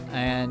comics,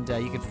 and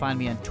you can find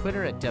me on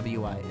Twitter at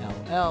WILLHINES.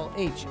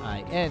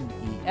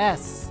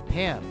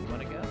 Pam, you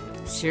want to go?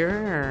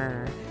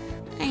 Sure.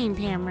 I'm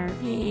Pam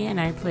Murphy,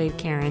 and I played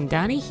Karen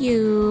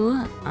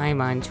Donahue.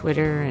 I'm on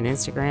Twitter and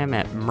Instagram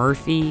at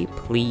Murphy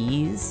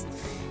Please.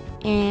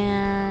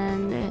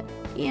 And,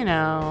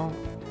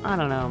 I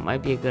don't know. It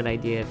might be a good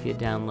idea if you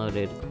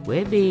downloaded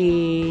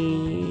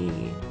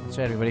Quibi. That's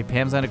right, everybody.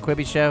 Pam's on a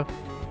Quibi show.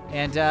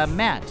 And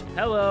Matt.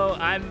 Hello,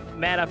 I'm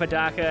Matt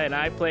Apodaca, and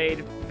I played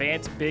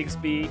Vance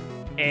Bigsby.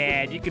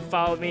 And you can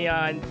follow me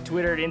on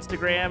Twitter and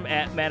Instagram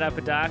at Matt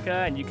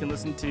Apodaca, and you can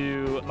listen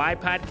to my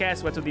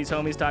podcast, What's With These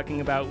Homies Talking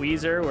About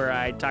Weezer, where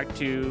I talk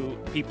to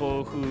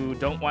people who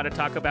don't want to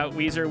talk about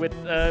Weezer with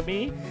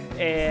me,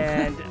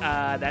 and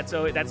that's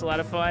a lot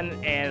of fun.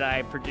 And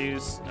I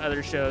produce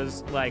other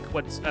shows like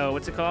what's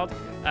it called?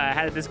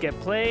 How Did This Get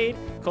Played?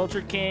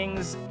 Culture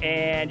Kings,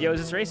 and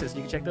Yo's It's Racist.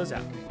 You can check those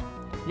out.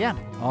 Yeah,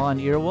 all on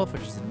Earwolf,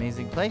 which is an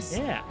amazing place.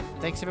 Yeah.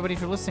 Thanks, everybody,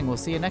 for listening. We'll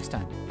see you next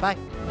time. Bye.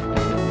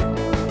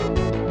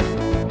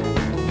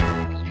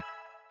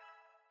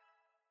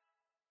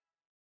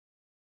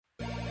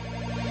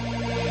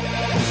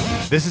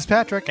 This is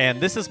Patrick. And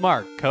this is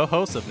Mark,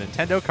 co-host of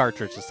Nintendo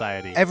Cartridge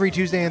Society. Every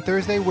Tuesday and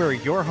Thursday, we're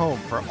your home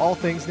for all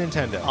things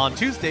Nintendo. On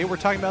Tuesday, we're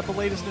talking about the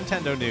latest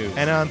Nintendo news.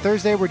 And on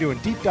Thursday, we're doing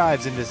deep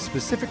dives into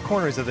specific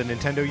corners of the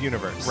Nintendo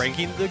universe.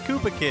 ranking the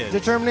Koopa Kids.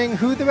 Determining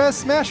who the best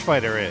Smash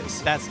Fighter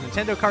is. That's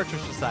Nintendo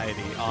Cartridge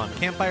Society on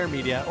Campfire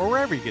Media or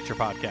wherever you get your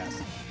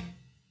podcasts.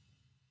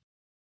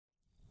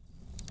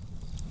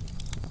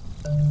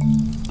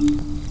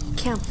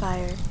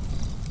 Campfire.